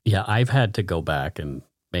somehow. Yeah, I've had to go back and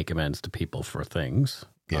make amends to people for things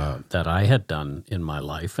that I had done in my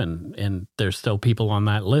life. And there's still people on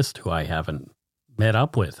that list who I haven't met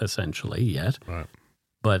up with, essentially, yet. Right.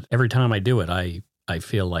 But every time I do it, I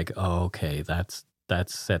feel like, oh, okay, that's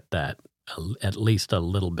set that at least a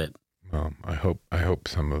little bit. Well, I hope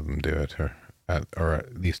some of them do it, or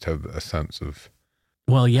at least have a sense of...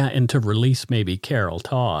 Well, yeah, and to release maybe Carol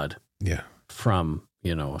Todd. Yeah. From,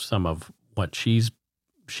 some of what she's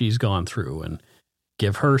gone through and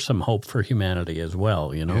give her some hope for humanity as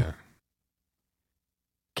well, Yeah.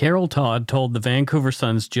 Carol Todd told the Vancouver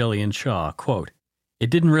Sun's Jillian Shaw, quote, "It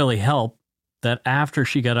didn't really help that after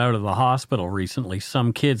she got out of the hospital recently,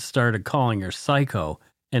 some kids started calling her psycho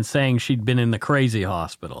and saying she'd been in the crazy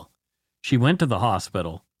hospital. She went to the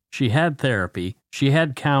hospital. She had therapy. She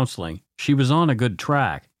had counseling. She was on a good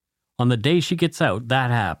track. On the day she gets out,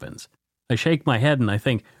 that happens. I shake my head and I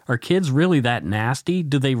think, are kids really that nasty?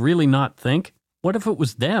 Do they really not think? What if it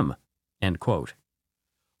was them?" End quote.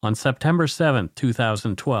 On September 7th,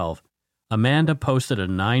 2012, Amanda posted a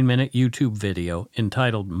 9-minute YouTube video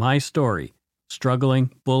entitled My Story,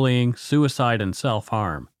 Struggling, Bullying, Suicide, and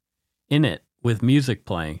Self-Harm. In it, with music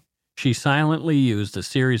playing, she silently used a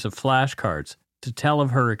series of flashcards to tell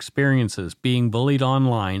of her experiences being bullied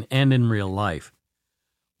online and in real life.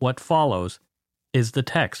 What follows is the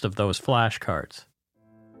text of those flashcards.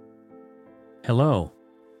 Hello.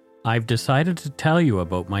 I've decided to tell you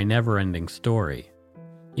about my never-ending story.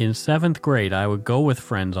 In 7th grade, I would go with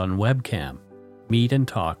friends on webcam, meet and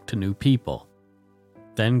talk to new people.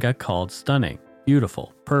 Then got called stunning,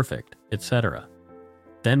 beautiful, perfect, etc.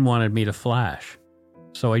 Then wanted me to flash.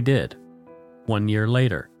 So I did. 1 year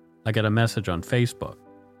later, I got a message on Facebook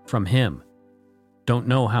from him. Don't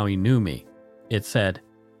know how he knew me. It said,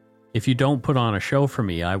 "If you don't put on a show for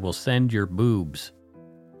me, I will send your boobs."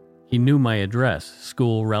 He knew my address,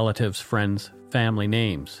 school, relatives, friends, family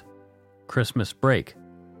names. Christmas break.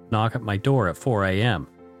 Knock at my door at 4 a.m.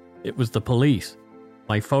 It was the police.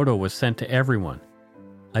 My photo was sent to everyone.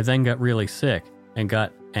 I then got really sick and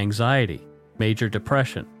got anxiety, major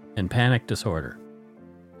depression, and panic disorder.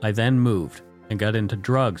 I then moved and got into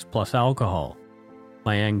drugs plus alcohol.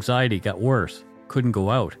 My anxiety got worse, couldn't go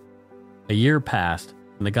out. A year passed,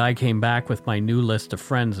 and the guy came back with my new list of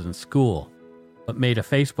friends in school, but made a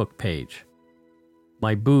Facebook page.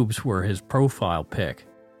 My boobs were his profile pic.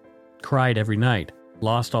 Cried every night,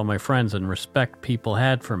 lost all my friends and respect people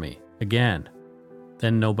had for me, again.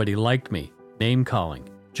 Then nobody liked me, name-calling,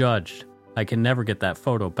 judged. I can never get that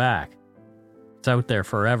photo back. It's out there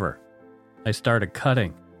forever. I started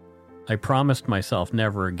cutting. I promised myself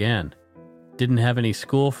never again. Didn't have any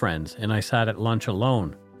school friends, and I sat at lunch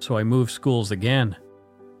alone, so I moved schools again.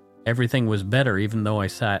 Everything was better even though I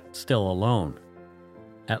sat still alone.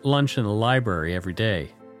 At lunch in the library every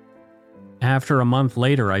day. After a month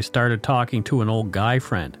later, I started talking to an old guy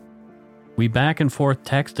friend. We back and forth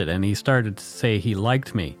texted, and he started to say he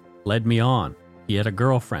liked me, led me on. He had a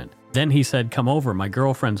girlfriend. Then he said, "Come over, my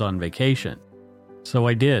girlfriend's on vacation." So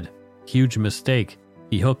I did. Huge mistake.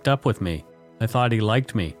 He hooked up with me. I thought he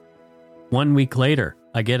liked me. 1 week later,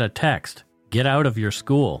 I get a text, "Get out of your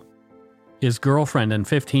school." His girlfriend and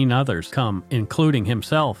 15 others come, including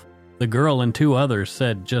himself. The girl and 2 others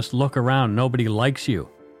said, "Just look around, nobody likes you."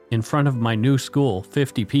 In front of my new school,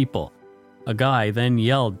 50 people. A guy then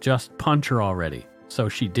yelled, "Just punch her already." So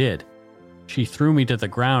she did. She threw me to the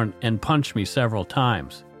ground and punched me several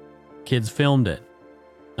times. Kids filmed it.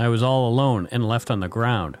 I was all alone and left on the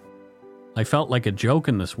ground. I felt like a joke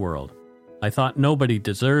in this world. I thought nobody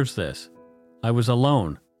deserves this. I was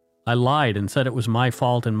alone. I lied and said it was my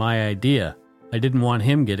fault and my idea. I didn't want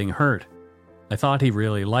him getting hurt. I thought he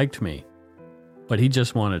really liked me. But he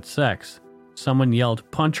just wanted sex. Someone yelled,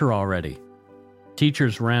 "Punch her already."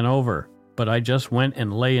 Teachers ran over, but I just went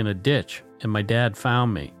and lay in a ditch, and my dad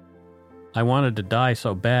found me. I wanted to die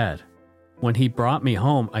so bad. When he brought me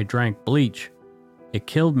home, I drank bleach. It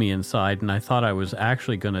killed me inside, and I thought I was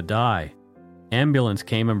actually going to die. Ambulance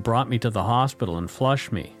came and brought me to the hospital and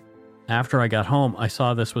flushed me. After I got home, I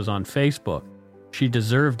saw this was on Facebook. "She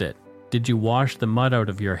deserved it. Did you wash the mud out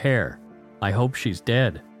of your hair? I hope she's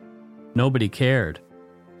dead." Nobody cared.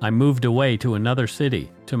 I moved away to another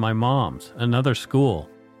city, to my mom's, another school.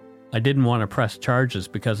 I didn't want to press charges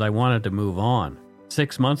because I wanted to move on.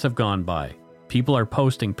 6 months have gone by. People are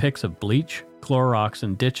posting pics of bleach, Clorox,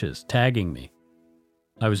 and ditches, tagging me.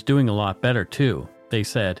 I was doing a lot better too. They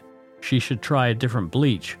said, "She should try a different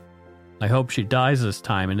bleach. I hope she dies this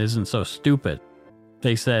time and isn't so stupid."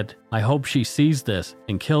 They said, "I hope she sees this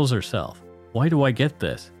and kills herself. Why do I get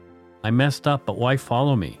this? I messed up, but why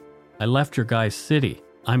follow me? I left your guy's city.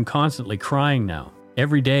 I'm constantly crying now.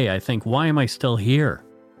 Every day I think, why am I still here?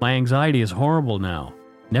 My anxiety is horrible now.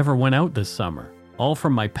 Never went out this summer. All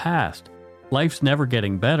from my past. Life's never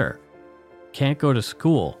getting better. Can't go to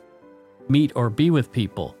school. Meet or be with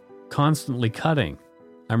people. Constantly cutting.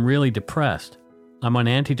 I'm really depressed. I'm on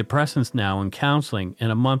antidepressants now and counseling,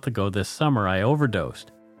 and a month ago this summer I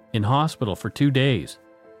overdosed. In hospital for 2 days.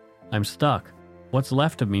 I'm stuck. What's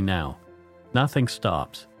left of me now? Nothing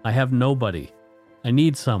stops. I have nobody. I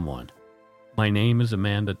need someone. My name is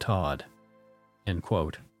Amanda Todd." End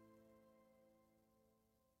quote.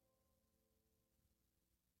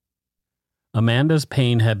 Amanda's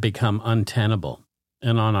pain had become untenable,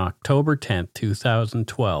 and on October 10,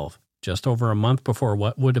 2012, just over a month before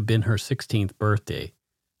what would have been her 16th birthday,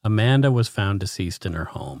 Amanda was found deceased in her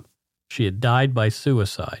home. She had died by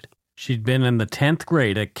suicide. She'd been in the 10th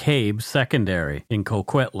grade at Cabe Secondary in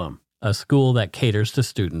Coquitlam, a school that caters to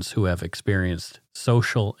students who have experienced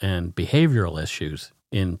social and behavioral issues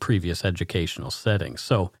in previous educational settings.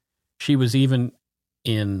 So she was even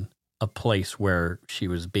in a place where she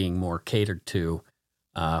was being more catered to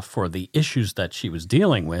for the issues that she was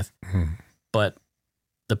dealing with. Mm-hmm. But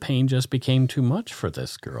the pain just became too much for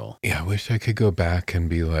this girl. Yeah, I wish I could go back and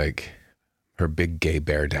be like her big gay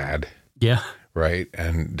bear dad. Yeah. Right?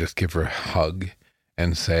 And just give her a hug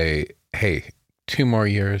and say, "Hey, 2 more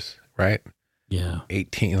years, right? Yeah.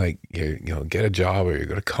 18, like, you know, get a job or you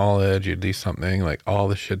go to college, you do something, like all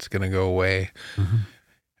the shit's going to go away." Mm-hmm.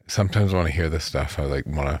 Sometimes when I hear this stuff, I like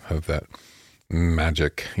want to have that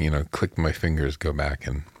magic, you know, click my fingers, go back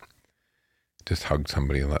and just hug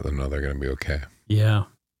somebody and let them know they're going to be okay. Yeah.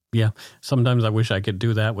 Yeah. Sometimes I wish I could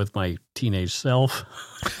do that with my teenage self.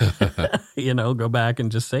 You know, go back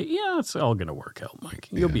and just say, "Yeah, it's all going to work out, Mike.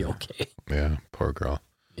 You'll be okay." Yeah. Poor girl.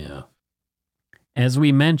 Yeah. As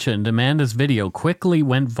we mentioned, Amanda's video quickly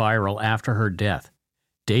went viral after her death.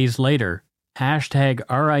 Days later,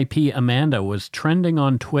 #RIP Amanda was trending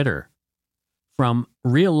on Twitter. From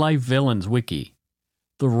Real Life Villains Wiki,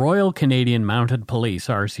 the Royal Canadian Mounted Police,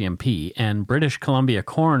 RCMP, and British Columbia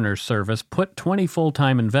Coroner's Service put 20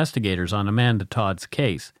 full-time investigators on Amanda Todd's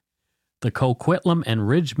case. The Coquitlam and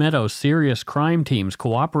Ridge Meadows serious crime teams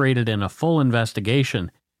cooperated in a full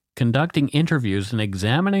investigation, conducting interviews and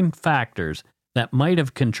examining factors that might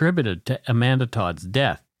have contributed to Amanda Todd's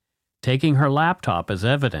death, taking her laptop as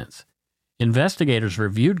evidence. Investigators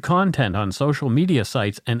reviewed content on social media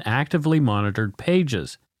sites and actively monitored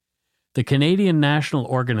pages. The Canadian national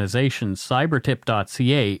organization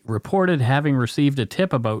cybertip.ca reported having received a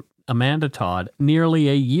tip about Amanda Todd nearly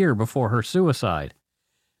a year before her suicide.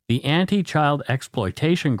 The anti-child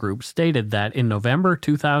exploitation group stated that in November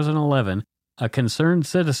 2011, a concerned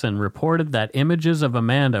citizen reported that images of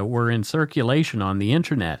Amanda were in circulation on the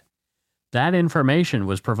internet. That information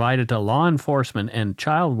was provided to law enforcement and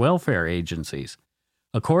child welfare agencies.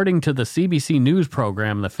 According to the CBC News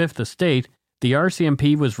program The Fifth Estate, the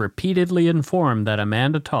RCMP was repeatedly informed that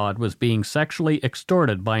Amanda Todd was being sexually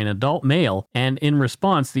extorted by an adult male, and in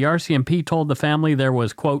response, the RCMP told the family there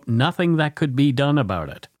was, quote, nothing that could be done about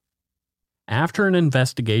it. After an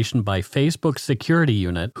investigation by Facebook's security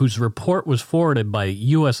unit, whose report was forwarded by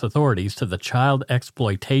U.S. authorities to the Child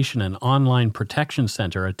Exploitation and Online Protection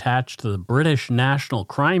Center attached to the British National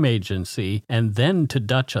Crime Agency and then to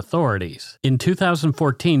Dutch authorities. In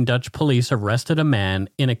 2014, Dutch police arrested a man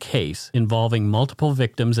in a case involving multiple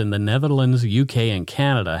victims in the Netherlands, UK, and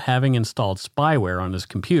Canada having installed spyware on his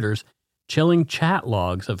computers, chilling chat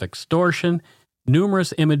logs of extortion,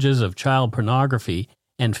 numerous images of child pornography,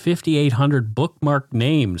 and 5,800 bookmarked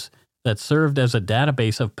names that served as a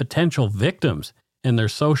database of potential victims and their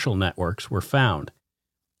social networks were found.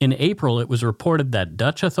 In April, it was reported that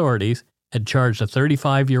Dutch authorities had charged a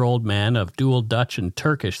 35-year-old man of dual Dutch and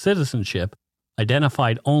Turkish citizenship,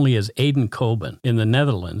 identified only as Aiden Coben in the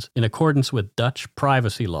Netherlands in accordance with Dutch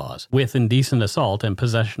privacy laws, with indecent assault and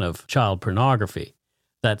possession of child pornography.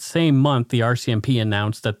 That same month, the RCMP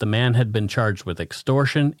announced that the man had been charged with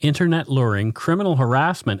extortion, internet luring, criminal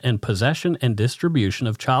harassment, and possession and distribution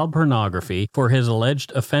of child pornography for his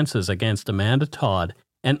alleged offenses against Amanda Todd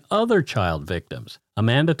and other child victims.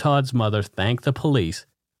 Amanda Todd's mother thanked the police,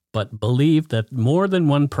 but believed that more than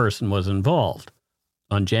one person was involved.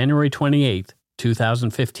 On January 28,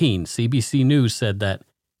 2015, CBC News said that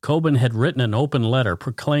Coben had written an open letter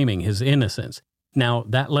proclaiming his innocence. Now,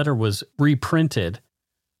 that letter was reprinted,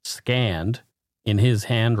 scanned in his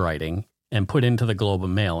handwriting and put into the Globe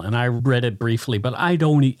and Mail. And I read it briefly, but I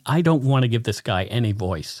don't want to give this guy any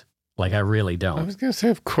voice. Like, I really don't. I was going to say,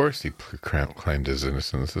 of course he claimed his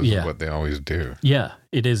innocence. This is what they always do. Yeah,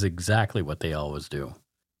 it is exactly what they always do.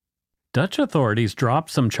 Dutch authorities dropped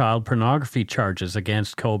some child pornography charges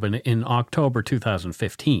against Coben in October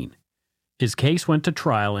 2015. His case went to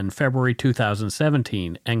trial in February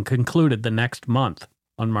 2017 and concluded the next month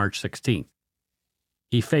on March 16th.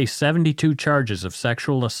 He faced 72 charges of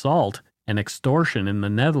sexual assault and extortion in the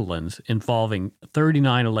Netherlands involving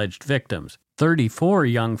 39 alleged victims, 34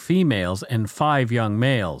 young females and 5 young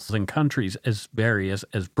males in countries as various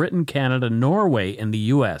as Britain, Canada, Norway, and the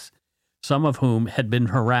U.S., some of whom had been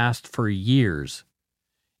harassed for years.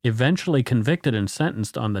 Eventually convicted and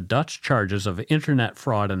sentenced on the Dutch charges of internet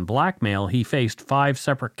fraud and blackmail, he faced 5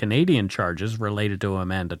 separate Canadian charges related to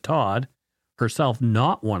Amanda Todd, herself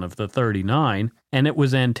not one of the 39, and it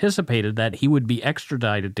was anticipated that he would be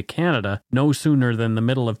extradited to Canada no sooner than the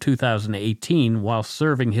middle of 2018 while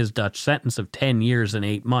serving his Dutch sentence of 10 years and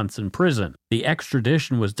 8 months in prison. The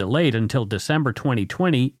extradition was delayed until December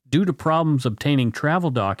 2020 due to problems obtaining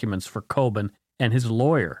travel documents for Coben and his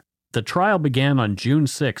lawyer. The trial began on June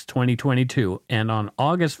 6, 2022, and on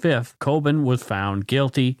August 5th, Coben was found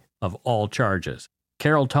guilty of all charges.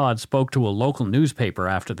 Carol Todd spoke to a local newspaper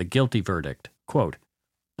after the guilty verdict. Quote,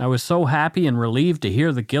 I was so happy and relieved to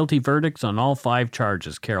hear the guilty verdicts on all 5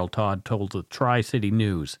 charges, Carol Todd told the Tri-City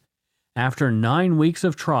News. After 9 weeks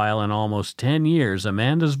of trial and almost 10 years,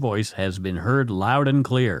 Amanda's voice has been heard loud and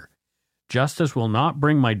clear. Justice will not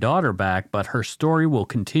bring my daughter back, but her story will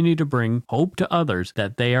continue to bring hope to others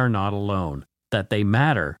that they are not alone, that they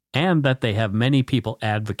matter, and that they have many people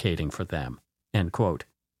advocating for them. End quote.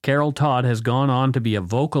 Carol Todd has gone on to be a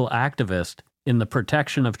vocal activist in the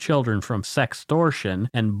protection of children from sextortion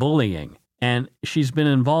and bullying, and she's been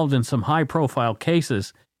involved in some high-profile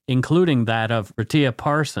cases, including that of Ratia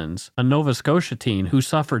Parsons, a Nova Scotia teen who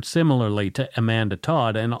suffered similarly to Amanda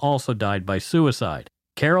Todd and also died by suicide.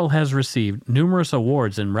 Carol has received numerous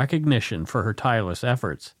awards in recognition for her tireless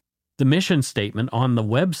efforts. The mission statement on the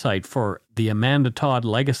website for the Amanda Todd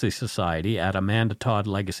Legacy Society at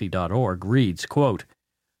amandatoddlegacy.org reads, quote,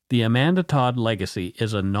 The Amanda Todd Legacy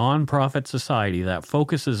is a non-profit society that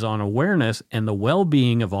focuses on awareness and the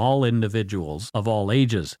well-being of all individuals of all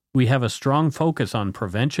ages. We have a strong focus on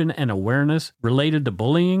prevention and awareness related to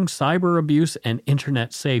bullying, cyber abuse, and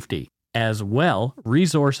internet safety. As well,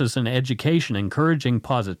 resources and education encouraging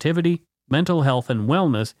positivity, mental health and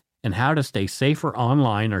wellness, and how to stay safer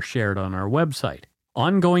online are shared on our website.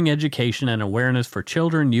 Ongoing education and awareness for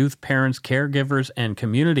children, youth, parents, caregivers, and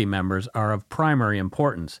community members are of primary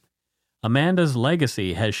importance. Amanda's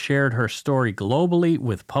legacy has shared her story globally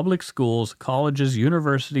with public schools, colleges,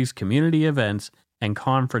 universities, community events, and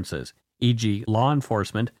conferences, e.g. law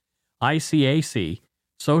enforcement, ICAC,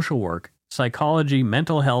 social work, psychology,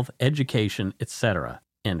 mental health, education, etc."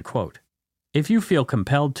 End quote. If you feel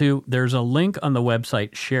compelled to, there's a link on the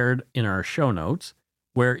website shared in our show notes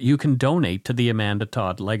where you can donate to the Amanda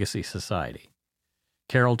Todd Legacy Society.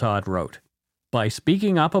 Carol Todd wrote, "By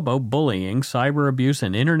speaking up about bullying, cyber abuse,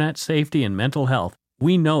 and internet safety and mental health,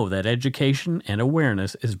 we know that education and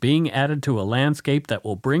awareness is being added to a landscape that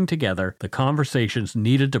will bring together the conversations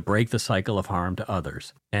needed to break the cycle of harm to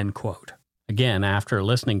others." End quote. Again, after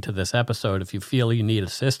listening to this episode, if you feel you need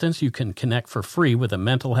assistance, you can connect for free with a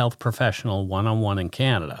mental health professional one-on-one in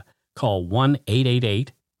Canada. Call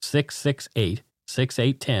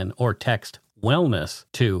 1-888-668-6810 or text wellness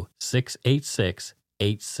to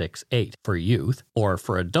 686-868 for youth, or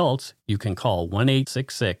for adults, you can call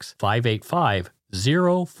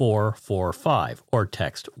 1-866-585-0445 or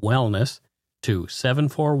text wellness to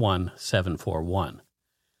 741-741.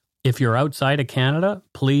 If you're outside of Canada,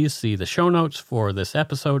 please see the show notes for this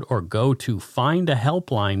episode or go to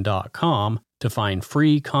findahelpline.com to find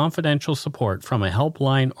free confidential support from a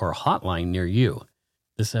helpline or hotline near you.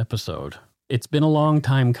 This episode, it's been a long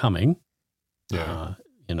time coming. Yeah.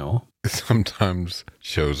 Sometimes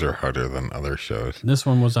shows are harder than other shows. This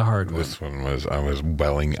one was a hard one. This one was, I was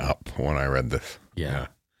welling up when I read this. Yeah.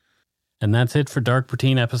 And that's it for Dark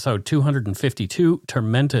Poutine episode 252,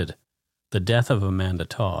 Tormented. The Death of Amanda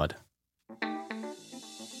Todd.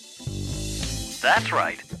 That's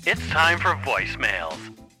right. It's time for voicemails.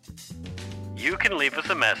 You can leave us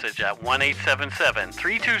a message at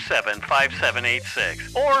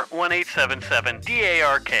 1-877-327-5786 or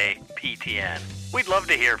 1-877-DARK-PTN. We'd love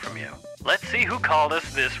to hear from you. Let's see who called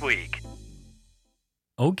us this week.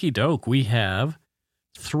 Okie doke, we have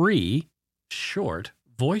 3 short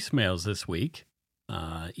voicemails this week.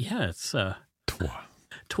 It's...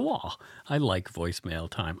 Twa. I like voicemail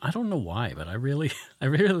time. I don't know why, but I really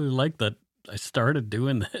like that I started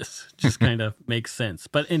doing this. Just kind of makes sense.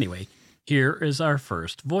 But anyway, here is our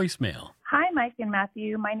first voicemail. Hi, Mike and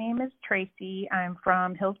Matthew. My name is Tracy. I'm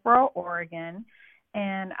from Hillsboro, Oregon.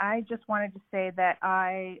 And I just wanted to say that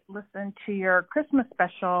I listened to your Christmas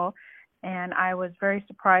special, and I was very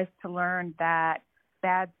surprised to learn that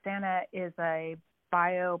Bad Santa is a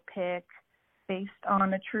biopic based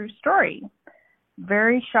on a true story.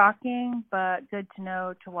 Very shocking, but good to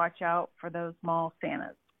know to watch out for those mall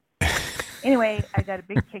Santas. Anyway, I got a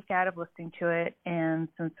big kick out of listening to it, and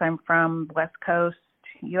since I'm from the West Coast,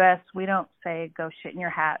 U.S., we don't say go shit in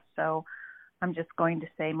your hat, so I'm just going to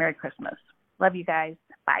say Merry Christmas. Love you guys.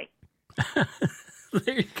 Bye.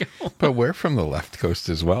 There you go. But we're from the left coast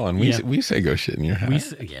as well, and we say go shit in your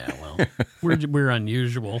hat. We're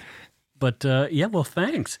unusual. But, well,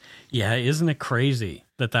 thanks. Yeah, isn't it crazy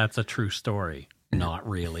that that's a true story? Not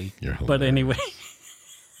really. But anyway.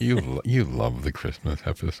 You love the Christmas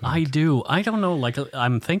episode. I do. I don't know. Like,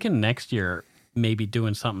 I'm thinking next year maybe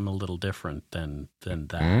doing something a little different than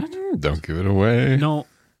that. Don't give it away. No,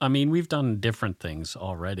 I mean, we've done different things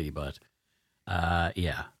already, but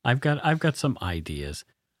I've got some ideas.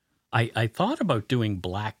 I thought about doing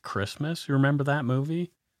Black Christmas. You remember that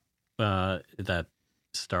movie? That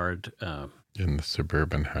starred in the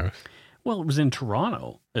suburban house. Well, it was in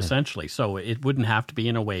Toronto, essentially, so it wouldn't have to be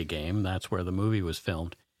an away game. That's where the movie was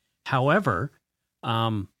filmed. However,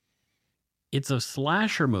 it's a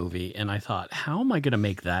slasher movie, and I thought, how am I going to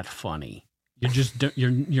make that funny?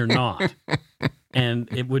 You're not, and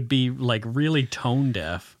it would be like really tone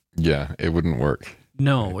deaf. Yeah, it wouldn't work.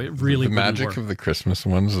 No, it really the wouldn't magic work. of the Christmas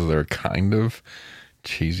ones is they're kind of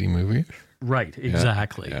cheesy movies. Right,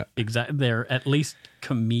 exactly. Yeah. Exactly. They're at least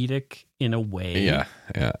comedic in a way. Yeah.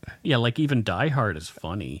 Yeah, like even Die Hard is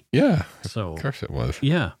funny. Yeah, so, of course it was.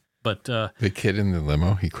 Yeah, but... the kid in the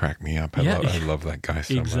limo, he cracked me up. I love that guy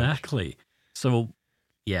so much. Exactly. So,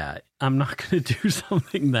 yeah, I'm not going to do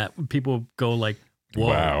something that people go like, whoa.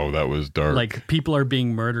 Wow, that was dark. Like, people are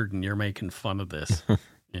being murdered and you're making fun of this.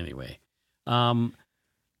 Anyway,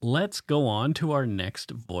 let's go on to our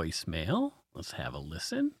next voicemail. Let's have a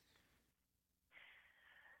listen.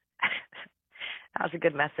 That was a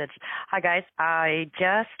good message. Hi, guys. I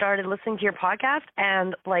just started listening to your podcast,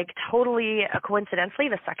 and totally coincidentally,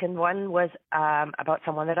 the second one was about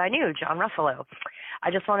someone that I knew, John Ruffalo.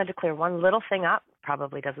 I just wanted to clear one little thing up.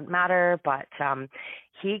 Probably doesn't matter, but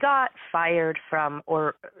he got fired from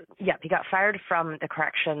the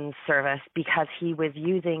corrections service because he was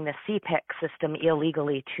using the CPIC system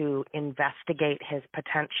illegally to investigate his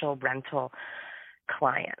potential rental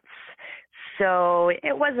clients. So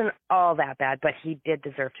it wasn't all that bad, but he did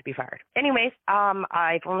deserve to be fired. Anyways,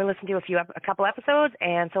 I've only listened to a couple episodes,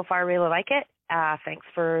 and so far I really like it. Thanks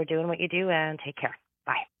for doing what you do, and take care.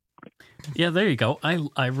 Bye. Yeah, there you go.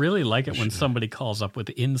 I really like it when somebody calls up with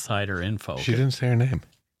insider info. She didn't say her name.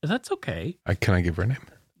 That's okay. Can I give her a name?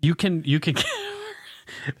 You can.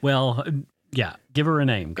 Well, yeah, give her a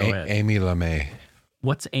name. Go ahead. Amy LeMay.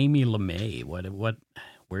 What's Amy LeMay? Where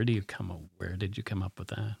did you come up with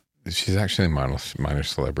that? She's actually a minor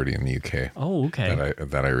celebrity in the UK. Oh, okay.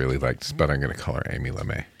 That I really liked, but I'm going to call her Amy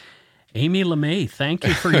LeMay. Amy LeMay, thank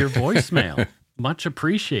you for your voicemail. Much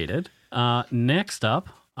appreciated. Next up,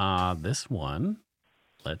 this one.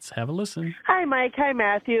 Let's have a listen. Hi, Mike. Hi,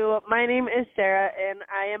 Matthew. My name is Sarah, and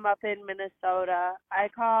I am up in Minnesota. I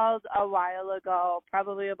called a while ago,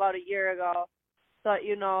 probably about a year ago, to let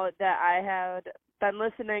you know that I had been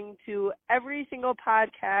listening to every single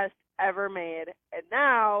podcast ever made, and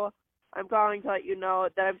now I'm calling to let you know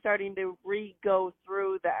that I'm starting to re-go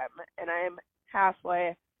through them, and I am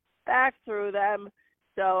halfway back through them.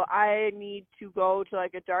 So I need to go to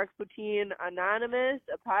like a Dark Poutine Anonymous,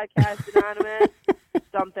 a Podcast Anonymous,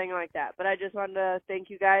 something like that. But I just wanted to thank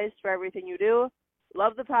you guys for everything you do.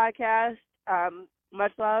 Love the podcast.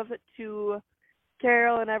 Much love to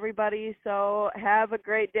Carol and everybody. So have a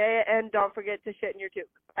great day, and don't forget to shit in your tube.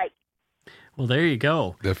 Bye. Well, there you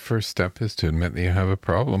go. The first step is to admit that you have a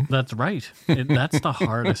problem. That's right. That's the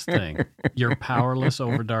hardest thing. You're powerless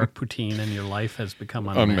over Dark Poutine, and your life has become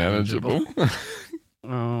unmanageable.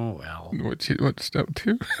 Oh, well. What's step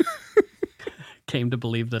 2? Came to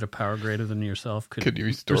believe that a power greater than yourself could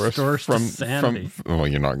restore us from sanity. Well,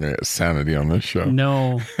 you're not going to get sanity on this show.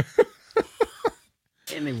 No.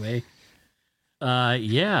 Anyway.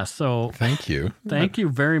 Yeah, so. Thank you. Thank you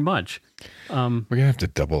very much. We're going to have to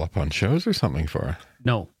double up on shows or something for her.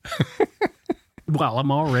 No. Well,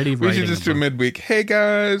 I'm already writing. We should just do midweek. Hey,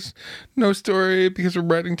 guys, no story because we're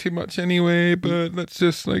writing too much anyway, but let's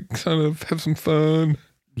just like sort of have some fun.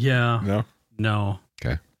 Yeah. No.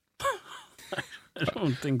 Okay. I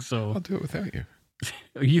don't think so. I'll do it without you.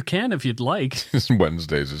 You can if you'd like.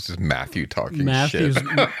 Wednesdays, it's just Matthew talking shit.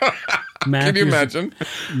 Can you imagine?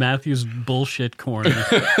 Matthew's bullshit corner.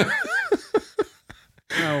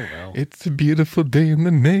 Oh, well. It's a beautiful day in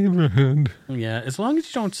the neighborhood. Yeah, as long as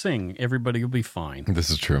you don't sing, everybody will be fine. This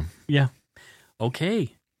is true. Yeah.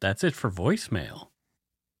 Okay, that's it for voicemail.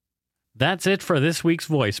 That's it for this week's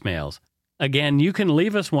voicemails. Again, you can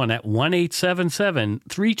leave us one at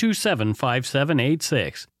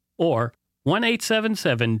 1-877-327-5786 or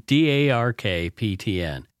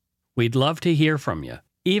 1-877-DARK-PTN. We'd love to hear from you,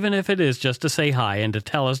 even if it is just to say hi and to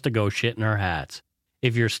tell us to go shit in our hats.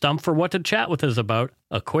 If you're stumped for what to chat with us about,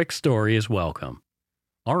 a quick story is welcome.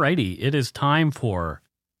 Alrighty, it is time for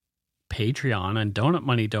Patreon and Donut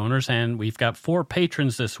Money donors, and we've got 4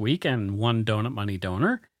 patrons this week and 1 Donut Money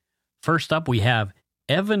donor. First up, we have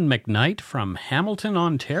Evan McKnight from Hamilton,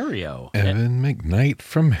 Ontario. Evan McKnight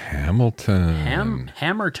from Hamilton.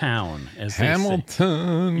 Hammertown, as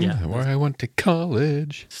Hamilton, they say. Where I went to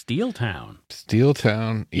college. Steeltown.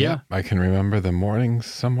 Yeah. I can remember the mornings.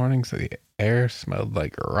 Some mornings the air smelled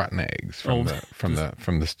like rotten eggs from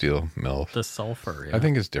the steel mill. The sulfur. Yeah. I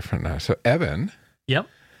think it's different now. So Evan. Yep.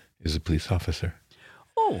 Is a police officer.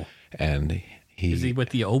 Oh. And is he with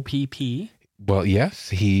the OPP? Well, yes,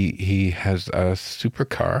 he has a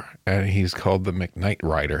supercar, and he's called the McKnight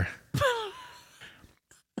Rider.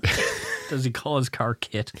 Does he call his car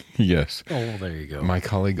Kit? Yes. Oh, there you go. My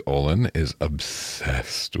colleague Olin is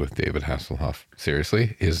obsessed with David Hasselhoff.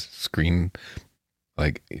 Seriously, his screen,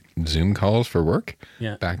 like Zoom calls for work,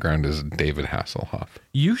 background is David Hasselhoff.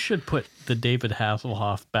 You should put the David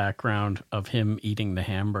Hasselhoff background of him eating the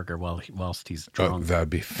hamburger whilst he's drunk. Oh,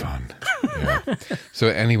 that'd be fun. Yeah. So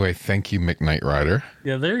anyway, thank you, McKnight Rider.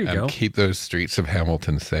 Yeah, there you go. Keep those streets of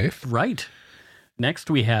Hamilton safe. Right. Next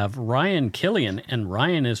we have Ryan Killian, and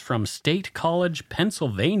Ryan is from State College,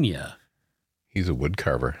 Pennsylvania. He's a wood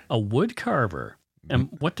carver. A wood carver.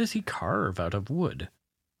 And what does he carve out of wood?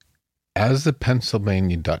 As the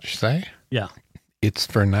Pennsylvania Dutch say, it's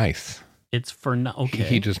for nice. It's for okay.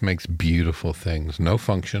 He just makes beautiful things. No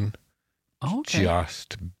function. Okay.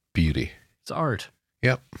 Just beauty. It's art.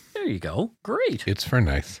 Yep. There you go. Great. It's for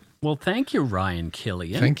nice. Well, thank you, Ryan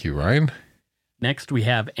Killian. Thank you, Ryan. Next, we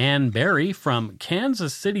have Ann Berry from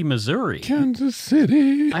Kansas City, Missouri. Kansas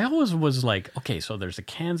City. I always was like, okay, so there's a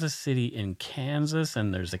Kansas City in Kansas,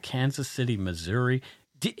 and there's a Kansas City, Missouri.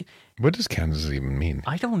 What does Kansas even mean?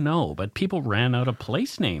 I don't know, but people ran out of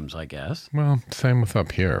place names, I guess. Well, same with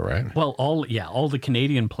up here, right? Well, all the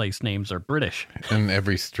Canadian place names are British. And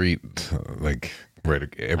every street, like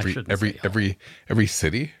every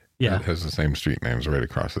city that has the same street names right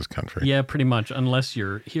across this country. Yeah, pretty much, unless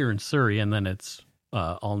you're here in Surrey, and then it's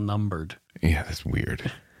all numbered. Yeah, that's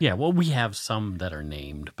weird. Yeah, well, we have some that are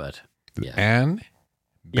named, but yeah. Anne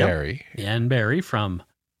Barry. Yep. Ann Barry from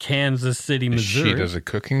Kansas City, Missouri. She does a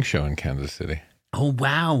cooking show in Kansas City. Oh,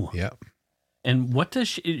 wow. Yep. And what does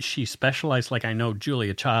she specialize? Like, I know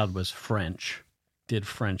Julia Child was French, did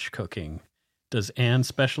French cooking. Does Anne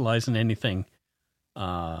specialize in anything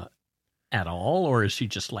at all, or is she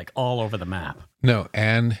just like all over the map? No,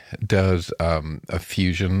 Anne does a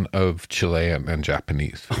fusion of Chilean and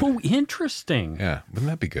Japanese food. Oh, interesting. Yeah, wouldn't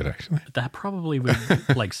that be good, actually? That probably would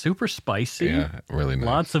be like super spicy. Yeah, really nice.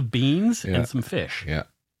 Lots of beans and some fish. Yeah.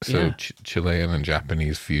 So Chilean and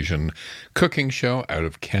Japanese fusion cooking show out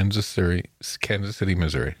of Kansas City,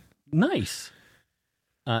 Missouri. Nice.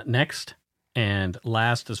 Next and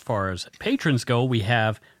last, as far as patrons go, we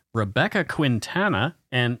have Rebecca Quintana,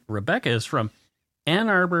 and Rebecca is from Ann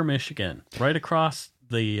Arbor, Michigan, right across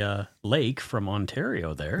the lake from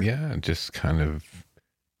Ontario there. Yeah, just kind of,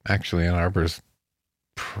 actually Ann Arbor's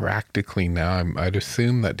practically now, I'd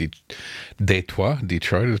assume that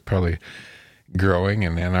Detroit is probably growing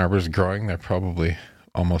and Ann Arbor's growing. They're probably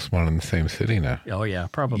almost one in the same city now. Oh yeah,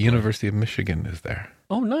 probably. University of Michigan is there.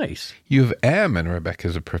 Oh, nice. U of M, and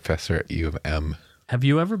Rebecca's a professor at U of M. Have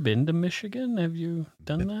you ever been to Michigan? Have you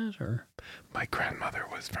done that? Or my grandmother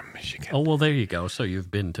was from Michigan. Oh, well, there you go. So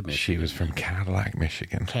you've been to Michigan. She was from Cadillac,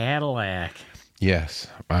 Michigan. Cadillac. Yes.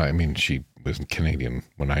 I mean, she was Canadian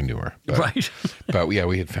when I knew her. But, right. But yeah,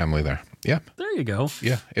 we had family there. Yeah. There you go.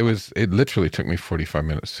 Yeah. It literally took me 45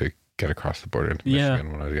 minutes to get across the border into Michigan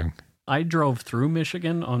when I was young. I drove through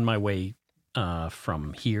Michigan on my way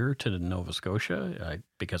from here to Nova Scotia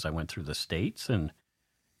because I went through the States, and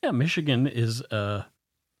yeah, Michigan is a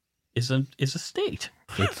state.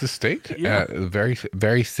 It's a state. Yeah. Very,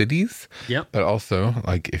 very cities. Yep. But also,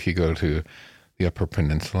 like, if you go to the Upper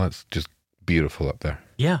Peninsula, it's just beautiful up there.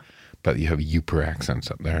 Yeah. But you have Yooper accents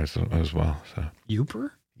up there as well. So Yooper?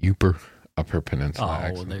 Yooper, Upper Peninsula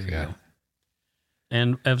accents. There you go.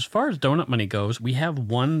 And as far as Donut Money goes, we have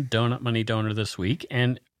one Donut Money donor this week,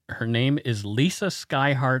 and her name is Lisa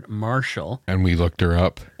Skyhart Marshall. And we looked her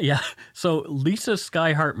up. Yeah. So Lisa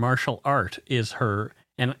Skyhart Marshall Art is her,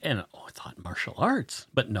 and I thought martial arts,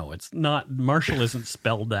 but no, it's not. Marshall isn't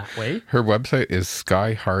spelled that way. Her website is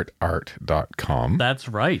skyheartart.com. That's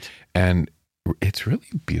right. And it's really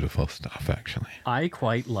beautiful stuff, actually. I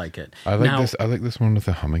quite like it. I like this one with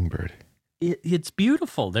a hummingbird. It's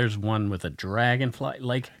beautiful. There's one with a dragonfly.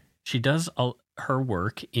 Like, she does her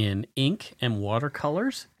work in ink and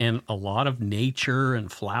watercolors and a lot of nature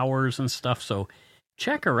and flowers and stuff. So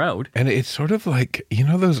check her out. And it's sort of like, you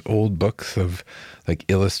know, those old books of like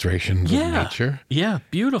illustrations of nature. Yeah,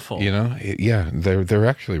 beautiful. You know, they're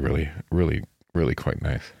actually really, really, really quite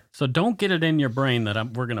nice. So don't get it in your brain that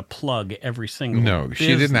we're going to plug every single. No, business.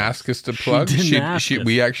 She didn't ask us to plug. She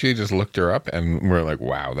we actually just looked her up and we're like,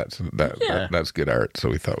 wow, that's good art. So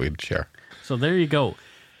we thought we'd share. So there you go.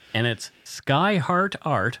 And it's Skyheart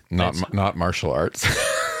Art. Not martial arts.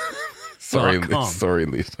 Sorry,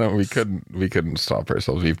 Lisa. We couldn't stop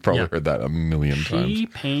ourselves. You've probably heard that a million times. She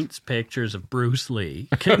paints pictures of Bruce Lee.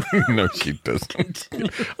 No, she doesn't.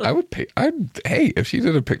 I would pay. Hey, if she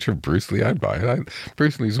did a picture of Bruce Lee, I'd buy it.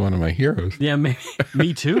 Bruce Lee's one of my heroes. Yeah, me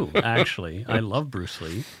too. Actually, I love Bruce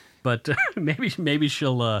Lee, but maybe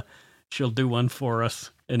she'll do one for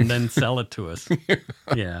us and then sell it to us.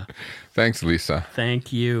 Yeah. Thanks, Lisa.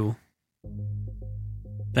 Thank you.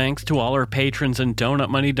 Thanks to all our patrons and Donut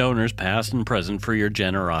Money donors, past and present, for your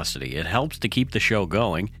generosity. It helps to keep the show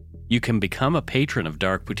going. You can become a patron of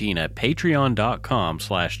Dark Poutine at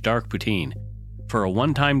patreon.com/darkpoutine. For a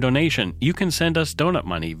one-time donation, you can send us Donut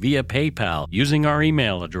Money via PayPal using our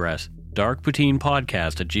email address,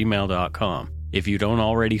 darkpoutinepodcast@gmail.com. If you don't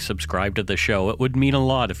already subscribe to the show, it would mean a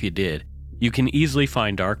lot if you did. You can easily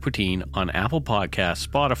find Dark Poutine on Apple Podcasts,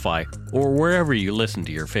 Spotify, or wherever you listen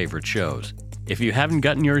to your favorite shows. If you haven't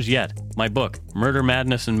gotten yours yet, my book, Murder,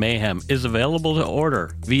 Madness, and Mayhem, is available to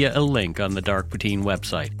order via a link on the Dark Poutine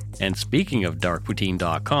website. And speaking of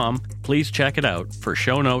darkpoutine.com, please check it out for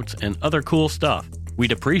show notes and other cool stuff.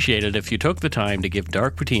 We'd appreciate it if you took the time to give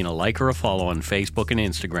Dark Poutine a like or a follow on Facebook and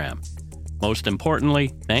Instagram. Most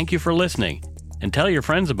importantly, thank you for listening, and tell your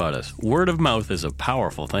friends about us. Word of mouth is a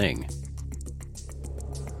powerful thing.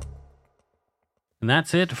 And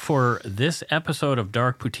that's it for this episode of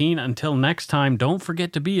Dark Poutine. Until next time, don't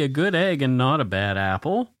forget to be a good egg and not a bad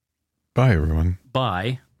apple. Bye, everyone.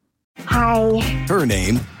 Bye. Hi. Her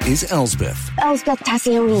name is Elsbeth. Elsbeth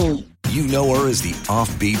Tassioni. You know her as the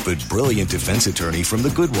offbeat but brilliant defense attorney from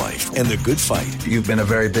The Good Wife and The Good Fight. You've been a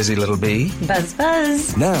very busy little bee. Buzz,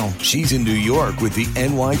 buzz. Now she's in New York with the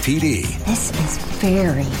NYPD. This is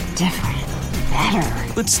very different.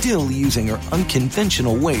 Better. But still using her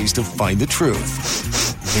unconventional ways to find the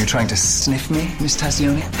truth. Are you trying to sniff me, Miss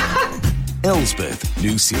Tassioni? Elsbeth,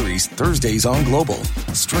 new series Thursdays on Global.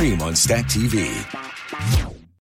 Stream on Stat TV.